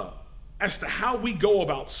as to how we go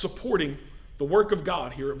about supporting the work of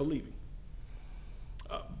God here at Believing.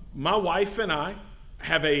 My wife and I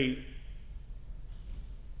have a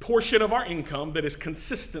portion of our income that is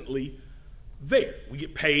consistently there. We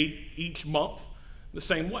get paid each month the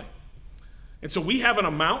same way. And so we have an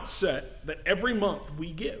amount set that every month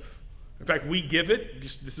we give. In fact, we give it,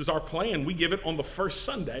 this is our plan, we give it on the first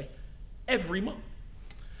Sunday every month.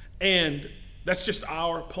 And that's just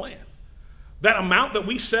our plan. That amount that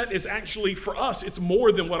we set is actually, for us, it's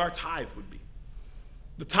more than what our tithe would be.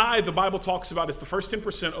 The tithe, the Bible talks about, is the first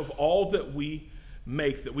 10% of all that we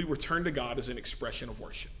make, that we return to God as an expression of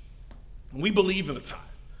worship. And we believe in the tithe.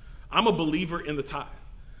 I'm a believer in the tithe.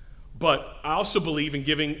 But I also believe in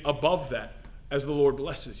giving above that as the Lord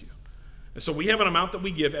blesses you. And so we have an amount that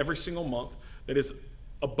we give every single month that is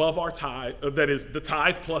above our tithe, that is the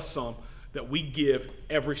tithe plus some that we give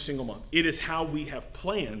every single month. It is how we have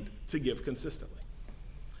planned to give consistently.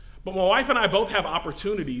 But my wife and I both have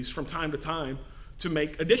opportunities from time to time to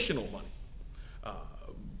make additional money.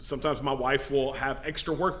 Sometimes my wife will have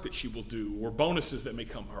extra work that she will do or bonuses that may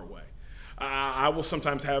come her way. I will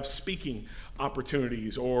sometimes have speaking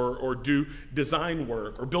opportunities or do design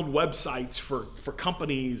work or build websites for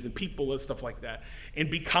companies and people and stuff like that and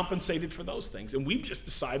be compensated for those things. And we've just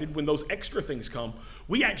decided when those extra things come,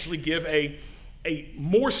 we actually give a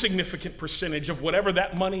more significant percentage of whatever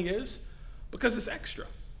that money is because it's extra.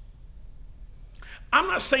 I'm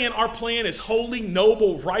not saying our plan is holy,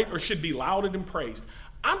 noble, right, or should be lauded and praised.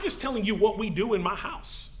 I'm just telling you what we do in my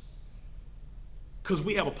house because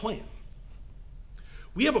we have a plan.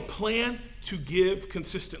 We have a plan to give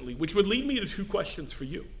consistently, which would lead me to two questions for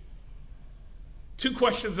you. Two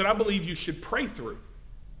questions that I believe you should pray through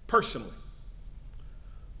personally.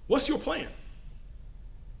 What's your plan?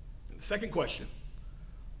 And the second question,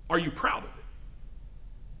 are you proud of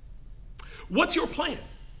it? What's your plan?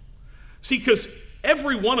 See, because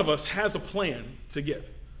every one of us has a plan to give.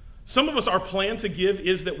 Some of us, our plan to give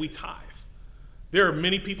is that we tithe. There are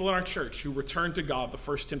many people in our church who return to God the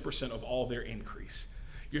first 10% of all their increase.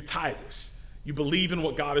 You're tithers. You believe in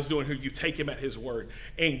what God is doing here. You take him at his word,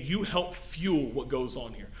 and you help fuel what goes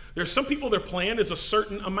on here. There are some people, their plan is a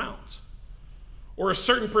certain amount or a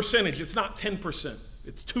certain percentage. It's not 10%.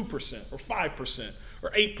 It's 2% or 5%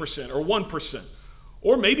 or 8% or 1%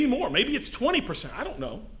 or maybe more. Maybe it's 20%. I don't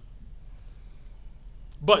know.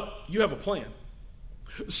 But you have a plan.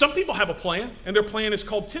 Some people have a plan, and their plan is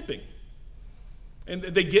called tipping. And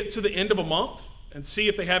they get to the end of a month and see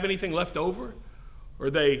if they have anything left over, or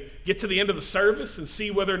they get to the end of the service and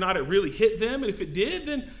see whether or not it really hit them. And if it did,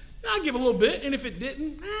 then I'll give a little bit. And if it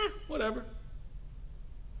didn't, whatever.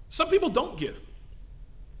 Some people don't give.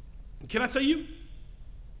 And can I tell you,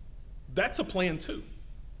 that's a plan too.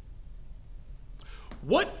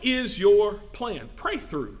 What is your plan? Pray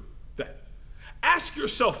through that. Ask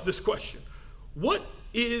yourself this question. What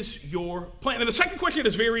is your plan? And the second question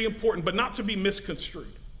is very important, but not to be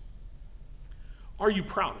misconstrued. Are you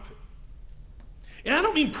proud of it? And I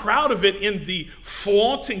don't mean proud of it in the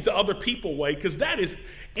flaunting to other people way, because that is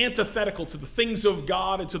antithetical to the things of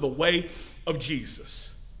God and to the way of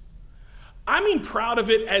Jesus. I mean proud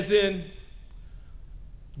of it as in,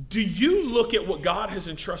 do you look at what God has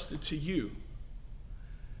entrusted to you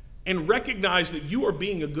and recognize that you are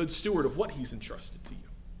being a good steward of what he's entrusted to you?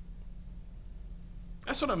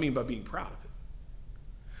 That's what I mean by being proud of it.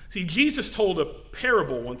 See, Jesus told a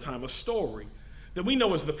parable one time, a story that we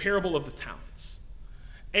know as the parable of the talents.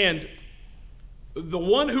 And the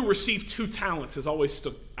one who received 2 talents has always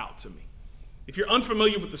stood out to me. If you're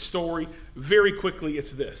unfamiliar with the story, very quickly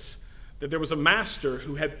it's this, that there was a master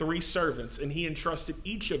who had 3 servants, and he entrusted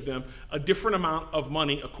each of them a different amount of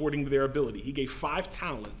money according to their ability. He gave 5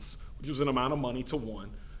 talents, which was an amount of money, to one,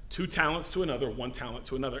 2 talents to another, 1 talent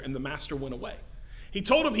to another, and the master went away. He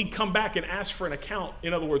told him he'd come back and ask for an account.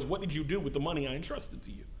 In other words, what did you do with the money I entrusted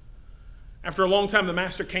to you? After a long time, the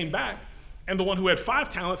master came back, and the one who had 5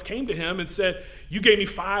 talents came to him and said, you gave me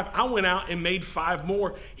 5, I went out and made 5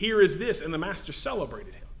 more. Here is this. And the master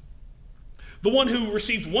celebrated him. The one who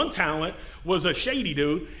received 1 talent was a shady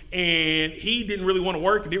dude, and he didn't really want to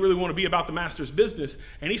work and didn't really want to be about the master's business.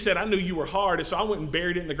 And he said, I knew you were hard, and so I went and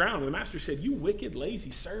buried it in the ground. And the master said, you wicked,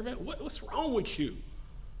 lazy servant, what's wrong with you?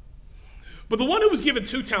 But the one who was given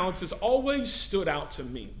 2 talents has always stood out to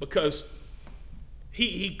me because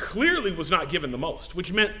he clearly was not given the most,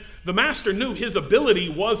 which meant the master knew his ability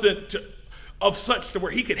wasn't of such to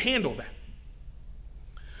where he could handle that.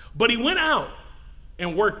 But he went out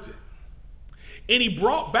and worked it. And he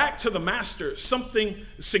brought back to the master something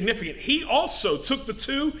significant. He also took the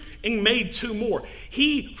 2 and made 2 more.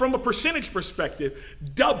 He, from a percentage perspective,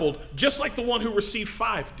 doubled just like the one who received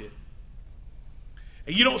 5 did.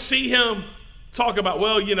 And you don't see him talk about,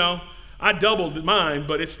 well, I doubled mine,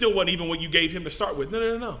 but it still wasn't even what you gave him to start with.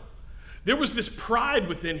 No. There was this pride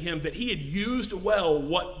within him that he had used well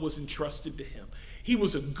what was entrusted to him. He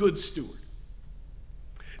was a good steward.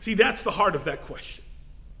 See, that's the heart of that question.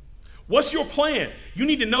 What's your plan? You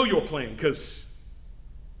need to know your plan because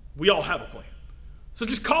we all have a plan. So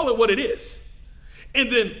just call it what it is.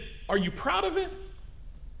 And then, are you proud of it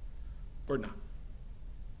or not?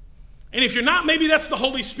 And if you're not, maybe that's the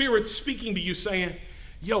Holy Spirit speaking to you saying,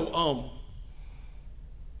 your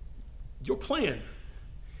plan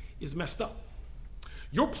is messed up.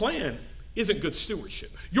 Your plan isn't good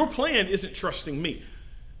stewardship. Your plan isn't trusting me.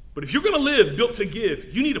 But if you're going to live built to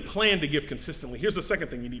give, you need a plan to give consistently. Here's the second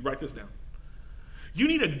thing you need. Write this down. You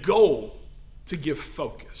need a goal to give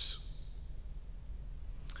focus.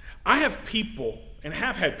 I have people and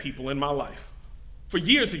have had people in my life for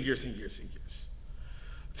years and years and years and years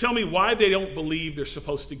tell me why they don't believe they're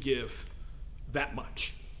supposed to give that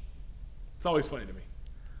much. It's always funny to me.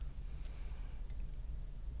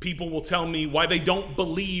 People will tell me why they don't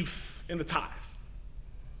believe in the tithe.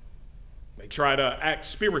 They try to act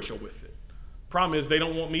spiritual with it. Problem is, they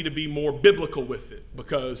don't want me to be more biblical with it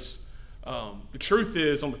because the truth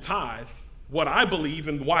is on the tithe, what I believe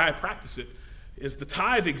and why I practice it is the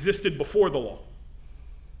tithe existed before the law.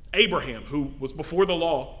 Abraham, who was before the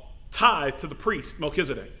law, tithed to the priest,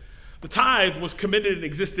 Melchizedek. The tithe was committed and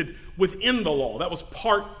existed within the law. That was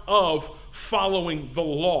part of following the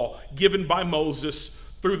law given by Moses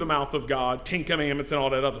through the mouth of God, 10 Commandments and all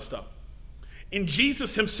that other stuff. And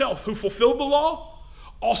Jesus himself, who fulfilled the law,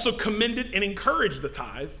 also commended and encouraged the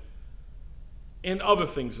tithe and other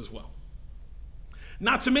things as well.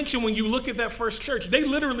 Not to mention, when you look at that first church, they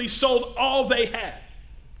literally sold all they had.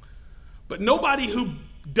 But nobody who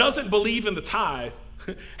doesn't believe in the tithe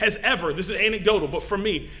has ever, this is anecdotal, but for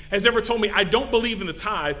me, has ever told me, I don't believe in the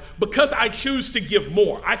tithe because I choose to give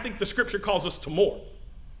more. I think the scripture calls us to more.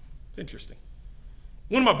 It's interesting.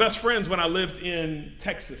 One of my best friends when I lived in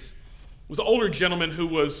Texas was an older gentleman who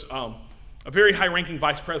was a very high-ranking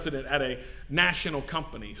vice president at a national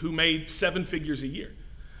company who made 7 figures a year.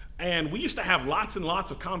 And we used to have lots and lots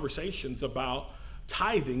of conversations about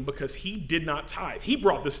tithing because he did not tithe. He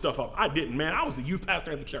brought this stuff up. I didn't, man. I was the youth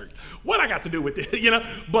pastor at the church. What I got to do with it,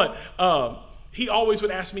 But he always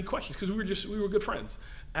would ask me questions because we were good friends.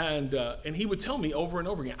 And he would tell me over and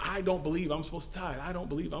over again, I don't believe I'm supposed to tithe. I don't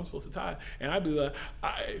believe I'm supposed to tithe. And I'd be like,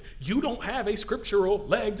 you don't have a scriptural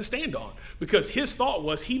leg to stand on, because his thought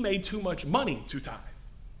was he made too much money to tithe.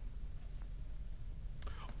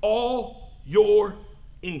 All your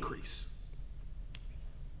increase.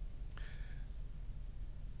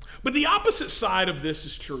 But the opposite side of this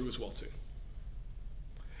is true as well too.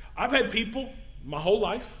 I've had people my whole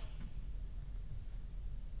life,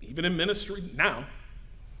 even in ministry now,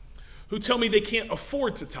 who tell me they can't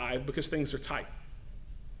afford to tithe because things are tight.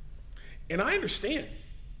 And I understand.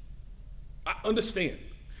 I understand.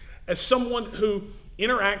 As someone who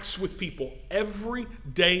interacts with people every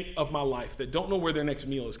day of my life that don't know where their next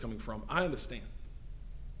meal is coming from, I understand.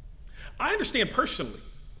 I understand personally.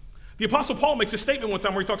 The Apostle Paul makes a statement one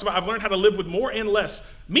time where he talks about, I've learned how to live with more and less.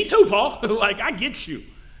 Me too, Paul. I get you.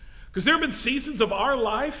 Because there have been seasons of our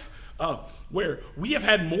life where we have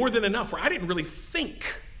had more than enough, where I didn't really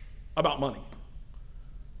think about money.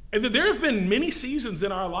 And then there have been many seasons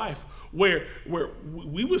in our life where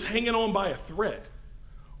we was hanging on by a thread,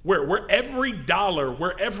 where every dollar,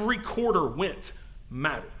 where every quarter went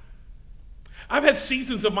mattered. I've had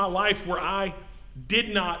seasons of my life where I did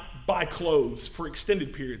not buy clothes for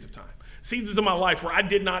extended periods of time. Seasons of my life where I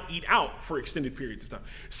did not eat out for extended periods of time.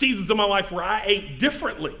 Seasons of my life where I ate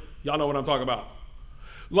differently. Y'all know what I'm talking about.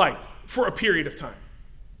 Like, for a period of time.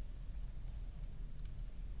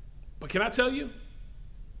 But can I tell you?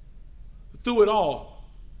 Through it all,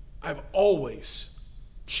 I've always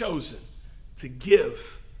chosen to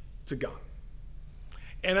give to God.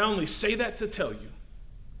 And I only say that to tell you,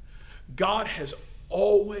 God has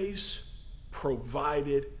always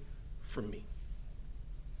provided for me.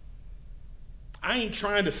 I ain't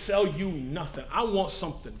trying to sell you nothing. I want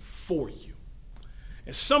something for you.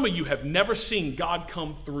 And some of you have never seen God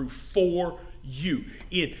come through for you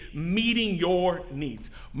in meeting your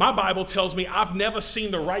needs. My Bible tells me I've never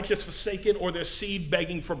seen the righteous forsaken or their seed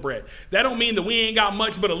begging for bread. That don't mean that we ain't got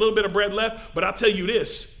much but a little bit of bread left, but I'll tell you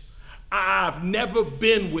this, I've never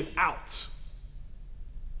been without.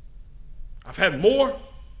 I've had more,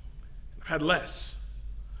 I've had less.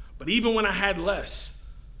 But even when I had less,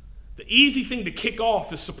 the easy thing to kick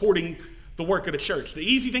off is supporting the work of the church. The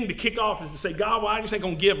easy thing to kick off is to say, God, well, I just ain't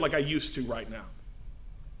gonna give like I used to right now.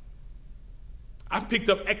 I've picked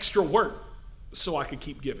up extra work so I could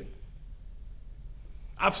keep giving.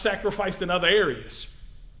 I've sacrificed in other areas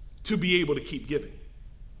to be able to keep giving.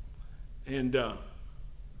 And I've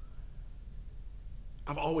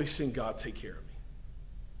always seen God take care of me.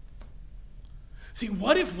 See,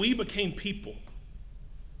 what if we became people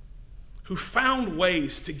who found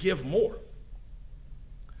ways to give more,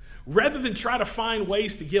 rather than try to find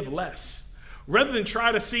ways to give less, rather than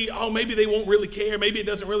try to see, oh, maybe they won't really care, maybe it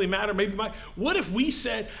doesn't really matter, what if we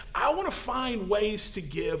said, I want to find ways to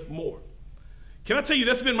give more? Can I tell you,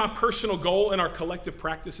 that's been my personal goal in our collective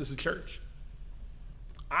practice as a church.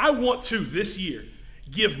 I want to, this year,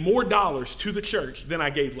 give more dollars to the church than I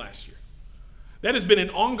gave last year. That has been an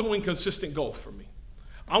ongoing, consistent goal for me.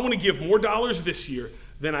 I want to give more dollars this year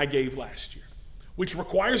than I gave last year, which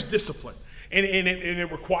requires discipline, and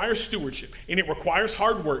it requires stewardship, and it requires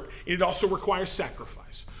hard work, and it also requires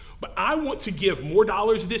sacrifice. But I want to give more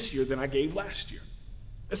dollars this year than I gave last year.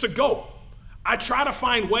 It's a goal. I try to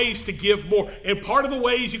find ways to give more, and part of the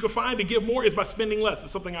ways you can find to give more is by spending less.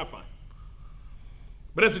 It's something I find.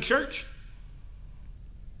 But as a church,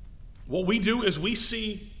 what we do is we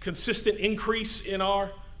see consistent increase in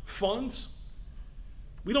our funds.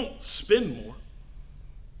 We don't spend more.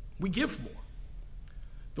 We give more.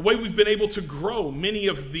 The way we've been able to grow many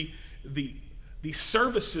of the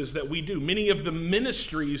services that we do, many of the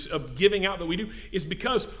ministries of giving out that we do, is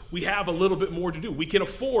because we have a little bit more to do. We can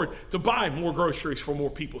afford to buy more groceries for more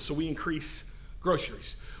people, so we increase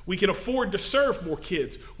groceries. We can afford to serve more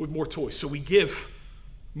kids with more toys, so we give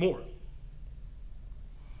more.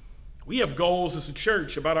 We have goals as a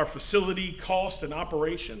church about our facility cost and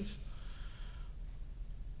operations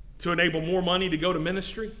to enable more money to go to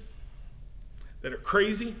ministry that are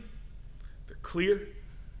crazy, they're clear,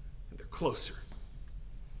 and they're closer.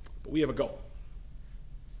 But we have a goal.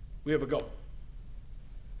 We have a goal.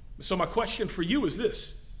 So my question for you is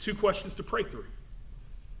this, 2 questions to pray through.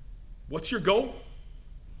 What's your goal?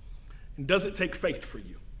 And does it take faith for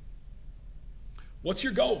you? What's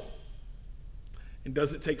your goal? And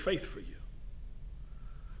does it take faith for you?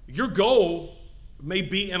 Your goal may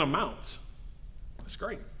be an amount. That's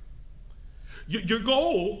great. Your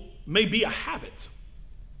goal may be a habit.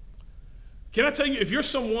 Can I tell you, if you're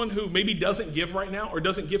someone who maybe doesn't give right now or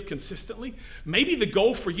doesn't give consistently, maybe the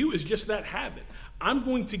goal for you is just that habit. I'm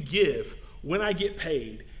going to give when I get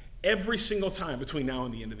paid every single time between now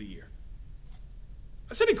and the end of the year.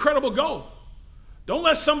 That's an incredible goal. Don't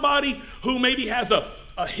let somebody who maybe has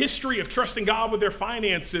a history of trusting God with their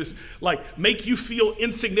finances make you feel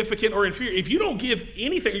insignificant or inferior. If you don't give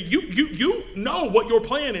anything, you know what your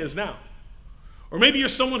plan is now. Or maybe you're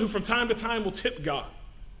someone who from time to time will tip God.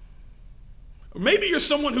 Or maybe you're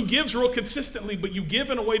someone who gives real consistently, but you give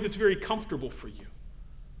in a way that's very comfortable for you.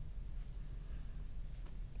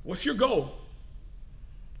 What's your goal?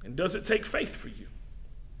 And does it take faith for you?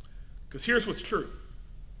 Because here's what's true.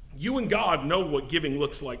 You and God know what giving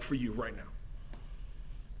looks like for you right now.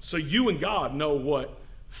 So you and God know what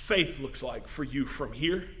faith looks like for you from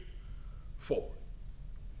here forward.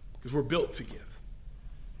 Because we're built to give.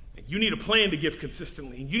 And you need a plan to give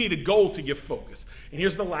consistently, and you need a goal to give focus. And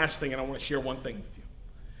here's the last thing, and I want to share one thing with you.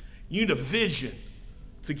 You need a vision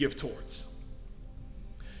to give towards.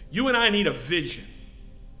 You and I need a vision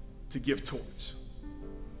to give towards.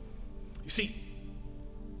 You see,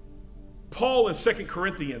 Paul in 2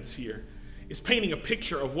 Corinthians here is painting a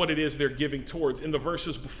picture of what it is they're giving towards in the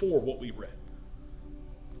verses before what we read.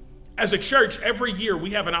 As a church, every year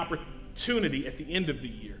we have an opportunity at the end of the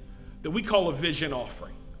year that we call a vision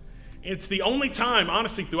offering. And it's the only time,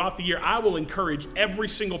 honestly, throughout the year, I will encourage every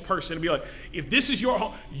single person to be like, if this is your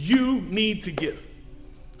home, you need to give.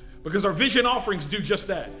 Because our vision offerings do just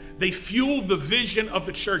that. They fuel the vision of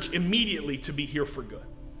the church immediately to be here for good.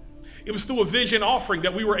 It was through a vision offering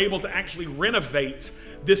that we were able to actually renovate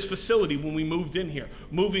this facility when we moved in here,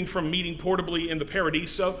 moving from meeting portably in the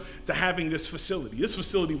Paradiso to having this facility. This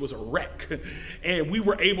facility was a wreck, and we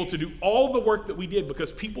were able to do all the work that we did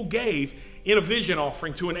because people gave in a vision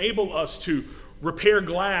offering to enable us to repair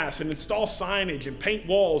glass and install signage and paint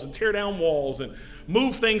walls and tear down walls and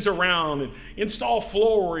move things around and install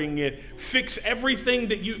flooring and fix everything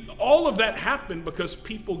all of that happened because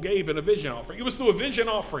people gave in a vision offering. It was through a vision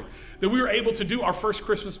offering that we were able to do our first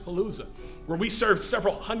Christmas Palooza, where we served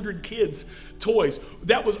several hundred kids toys.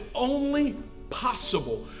 That was only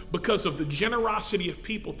possible because of the generosity of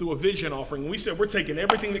people through a vision offering. We said, we're taking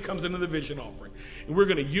everything that comes into the vision offering and we're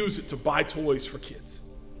going to use it to buy toys for kids.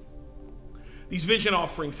 These vision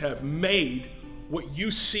offerings have made what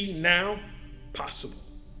you see now possible.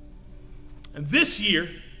 And this year,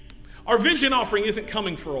 our vision offering isn't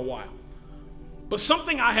coming for a while. But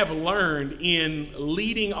something I have learned in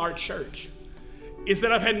leading our church is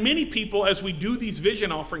that I've had many people, as we do these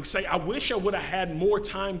vision offerings, say, I wish I would have had more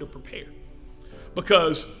time to prepare.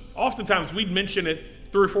 Because oftentimes we'd mention it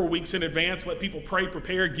 3 or 4 weeks in advance, let people pray,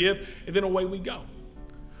 prepare, give, and then away we go.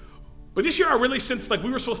 But this year I really sensed like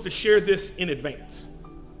we were supposed to share this in advance.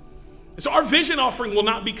 And so our vision offering will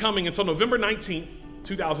not be coming until November 19th,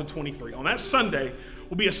 2023. On that Sunday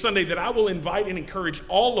will be a Sunday that I will invite and encourage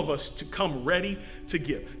all of us to come ready to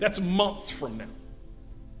give. That's months from now.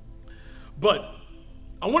 But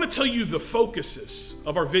I want to tell you the focuses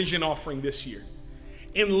of our vision offering this year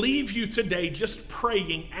and leave you today just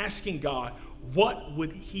praying, asking God, what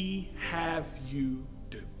would he have you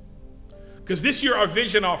do? Because this year our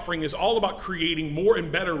vision offering is all about creating more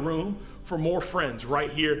and better room for more friends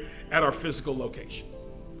right here at our physical location.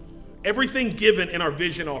 Everything given in our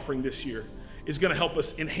vision offering this year is going to help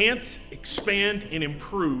us enhance, expand, and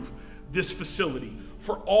improve this facility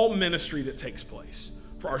for all ministry that takes place.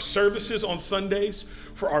 For our services on Sundays,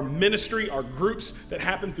 for our ministry, our groups that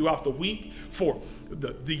happen throughout the week, for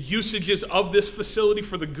the usages of this facility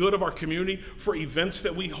for the good of our community, for events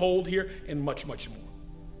that we hold here, and much, much more.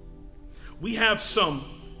 We have some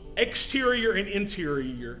exterior and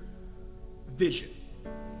interior vision.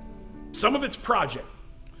 Some of it's project,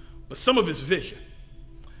 but some of it's vision.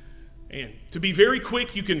 And to be very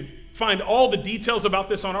quick, you can find all the details about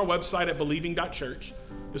this on our website at believing.church.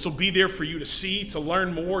 This will be there for you to see, to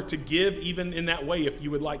learn more, to give even in that way if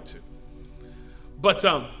you would like to. But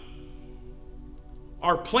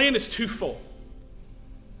our plan is twofold.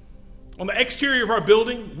 On the exterior of our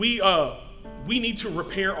building, we need to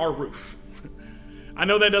repair our roof. I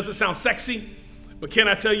know that doesn't sound sexy, but can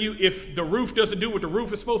I tell you, if the roof doesn't do what the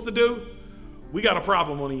roof is supposed to do, we got a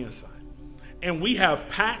problem on the inside. And we have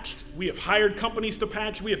patched, we have hired companies to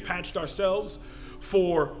patch, we have patched ourselves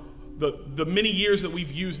for the many years that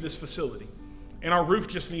we've used this facility. And our roof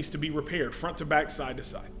just needs to be repaired, front to back, side to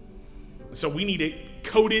side. So we need it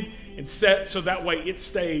coated and set so that way it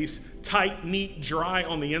stays tight, neat, dry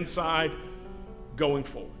on the inside going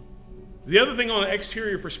forward. The other thing on an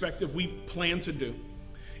exterior perspective we plan to do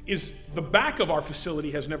is the back of our facility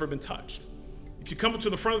has never been touched. If you come up to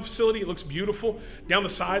the front of the facility, it looks beautiful. Down the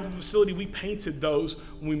sides of the facility, we painted those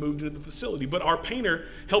when we moved into the facility. But our painter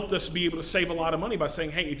helped us be able to save a lot of money by saying,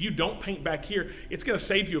 hey, if you don't paint back here, it's going to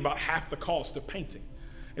save you about half the cost of painting.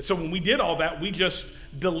 And so when we did all that, we just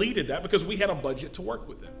deleted that because we had a budget to work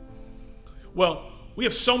with it. Well, we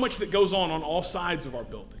have so much that goes on all sides of our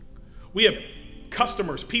building. We have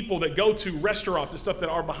customers, people that go to restaurants and stuff that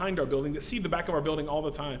are behind our building that see the back of our building all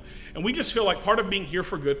the time. And we just feel like part of being here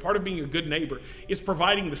for good, part of being a good neighbor is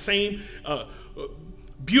providing the same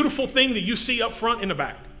beautiful thing that you see up front in the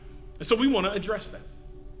back. And so we want to address that.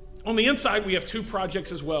 On the inside, we have 2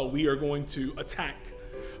 projects as well we are going to attack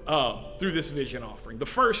through this vision offering. The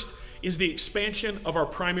first is the expansion of our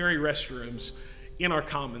primary restrooms in our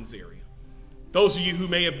commons area. Those of you who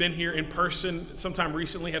may have been here in person sometime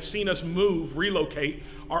recently have seen us relocate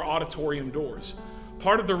our auditorium doors.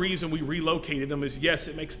 Part of the reason we relocated them is, yes,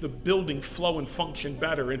 it makes the building flow and function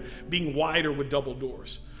better and being wider with double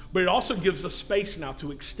doors. But it also gives us space now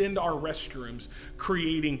to extend our restrooms,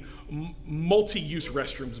 creating multi-use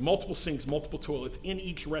restrooms, multiple sinks, multiple toilets in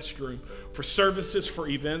each restroom for services, for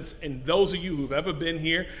events. And those of you who've ever been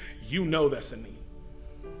here, you know that's a need.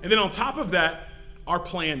 And then on top of that, our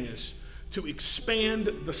plan is to expand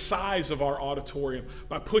the size of our auditorium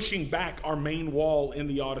by pushing back our main wall in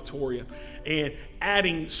the auditorium and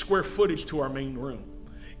adding square footage to our main room.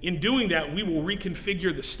 In doing that, we will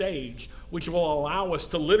reconfigure the stage, which will allow us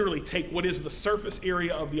to literally take what is the surface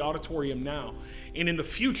area of the auditorium now, and in the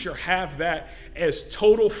future have that as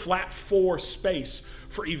total flat floor space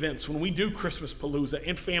for events. When we do Christmas Palooza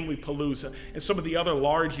and Family Palooza and some of the other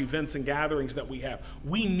large events and gatherings that we have,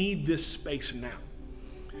 we need this space now.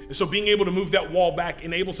 And so being able to move that wall back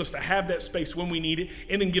enables us to have that space when we need it,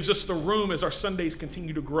 and then gives us the room as our Sundays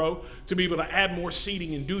continue to grow to be able to add more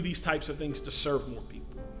seating and do these types of things to serve more people.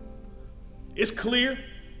 It's clear,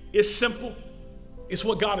 it's simple, it's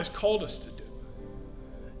what God has called us to do.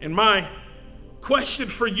 And my question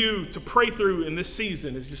for you to pray through in this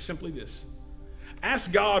season is just simply this.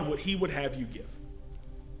 Ask God what he would have you give.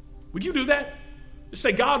 Would you do that? Just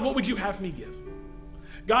say, God, what would you have me give?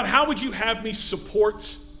 God, how would you have me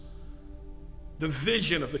support the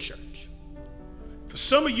vision of the church? For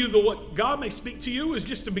some of you, what God may speak to you is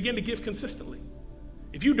just to begin to give consistently.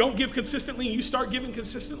 If you don't give consistently and you start giving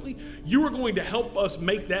consistently, you are going to help us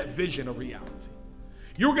make that vision a reality.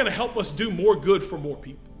 You're going to help us do more good for more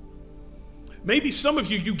people. Maybe some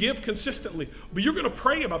of you give consistently, but you're going to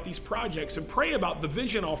pray about these projects and pray about the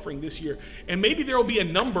vision offering this year. And maybe there will be a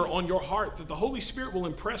number on your heart that the Holy Spirit will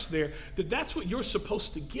impress there, that that's what you're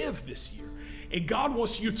supposed to give this year. And God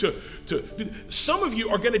wants you to do. Some of you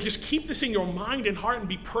are going to just keep this in your mind and heart and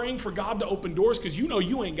be praying for God to open doors because you know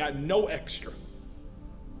you ain't got no extra.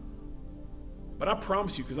 But I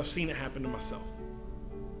promise you, because I've seen it happen to myself,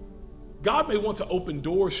 God may want to open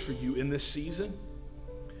doors for you in this season.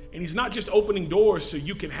 And he's not just opening doors so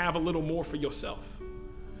you can have a little more for yourself.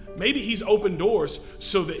 Maybe he's opened doors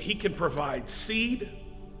so that he can provide seed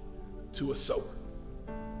to a sower.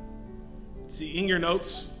 See, in your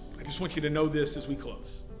notes, I just want you to know this as we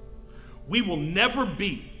close. We will never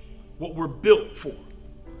be what we're built for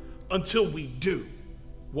until we do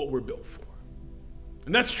what we're built for.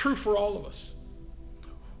 And that's true for all of us.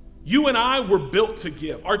 You and I were built to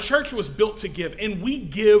give. Our church was built to give, and we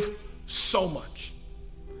give so much.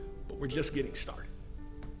 We're just getting started.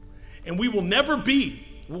 And we will never be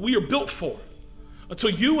what we are built for until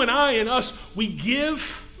you and I and us, we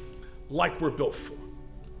give like we're built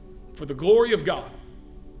for the glory of God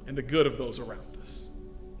and the good of those around us.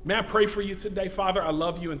 May I pray for you today? Father, I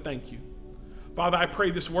love you and thank you. Father, I pray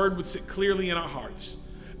this word would sit clearly in our hearts,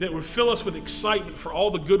 that it would fill us with excitement for all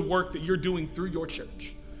the good work that you're doing through your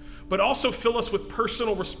church, but also fill us with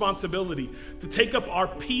personal responsibility to take up our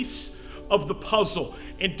piece of the puzzle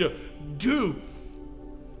and to do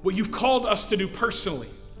what you've called us to do personally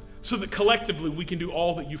so that collectively we can do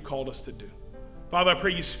all that you've called us to do. Father, I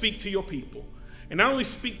pray you speak to your people and not only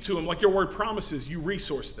speak to them like your word promises, you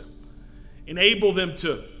resource them, enable them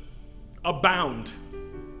to abound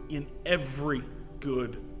in every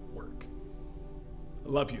good work. I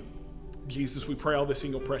love you. Jesus, we pray all this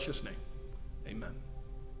in your precious name. Amen.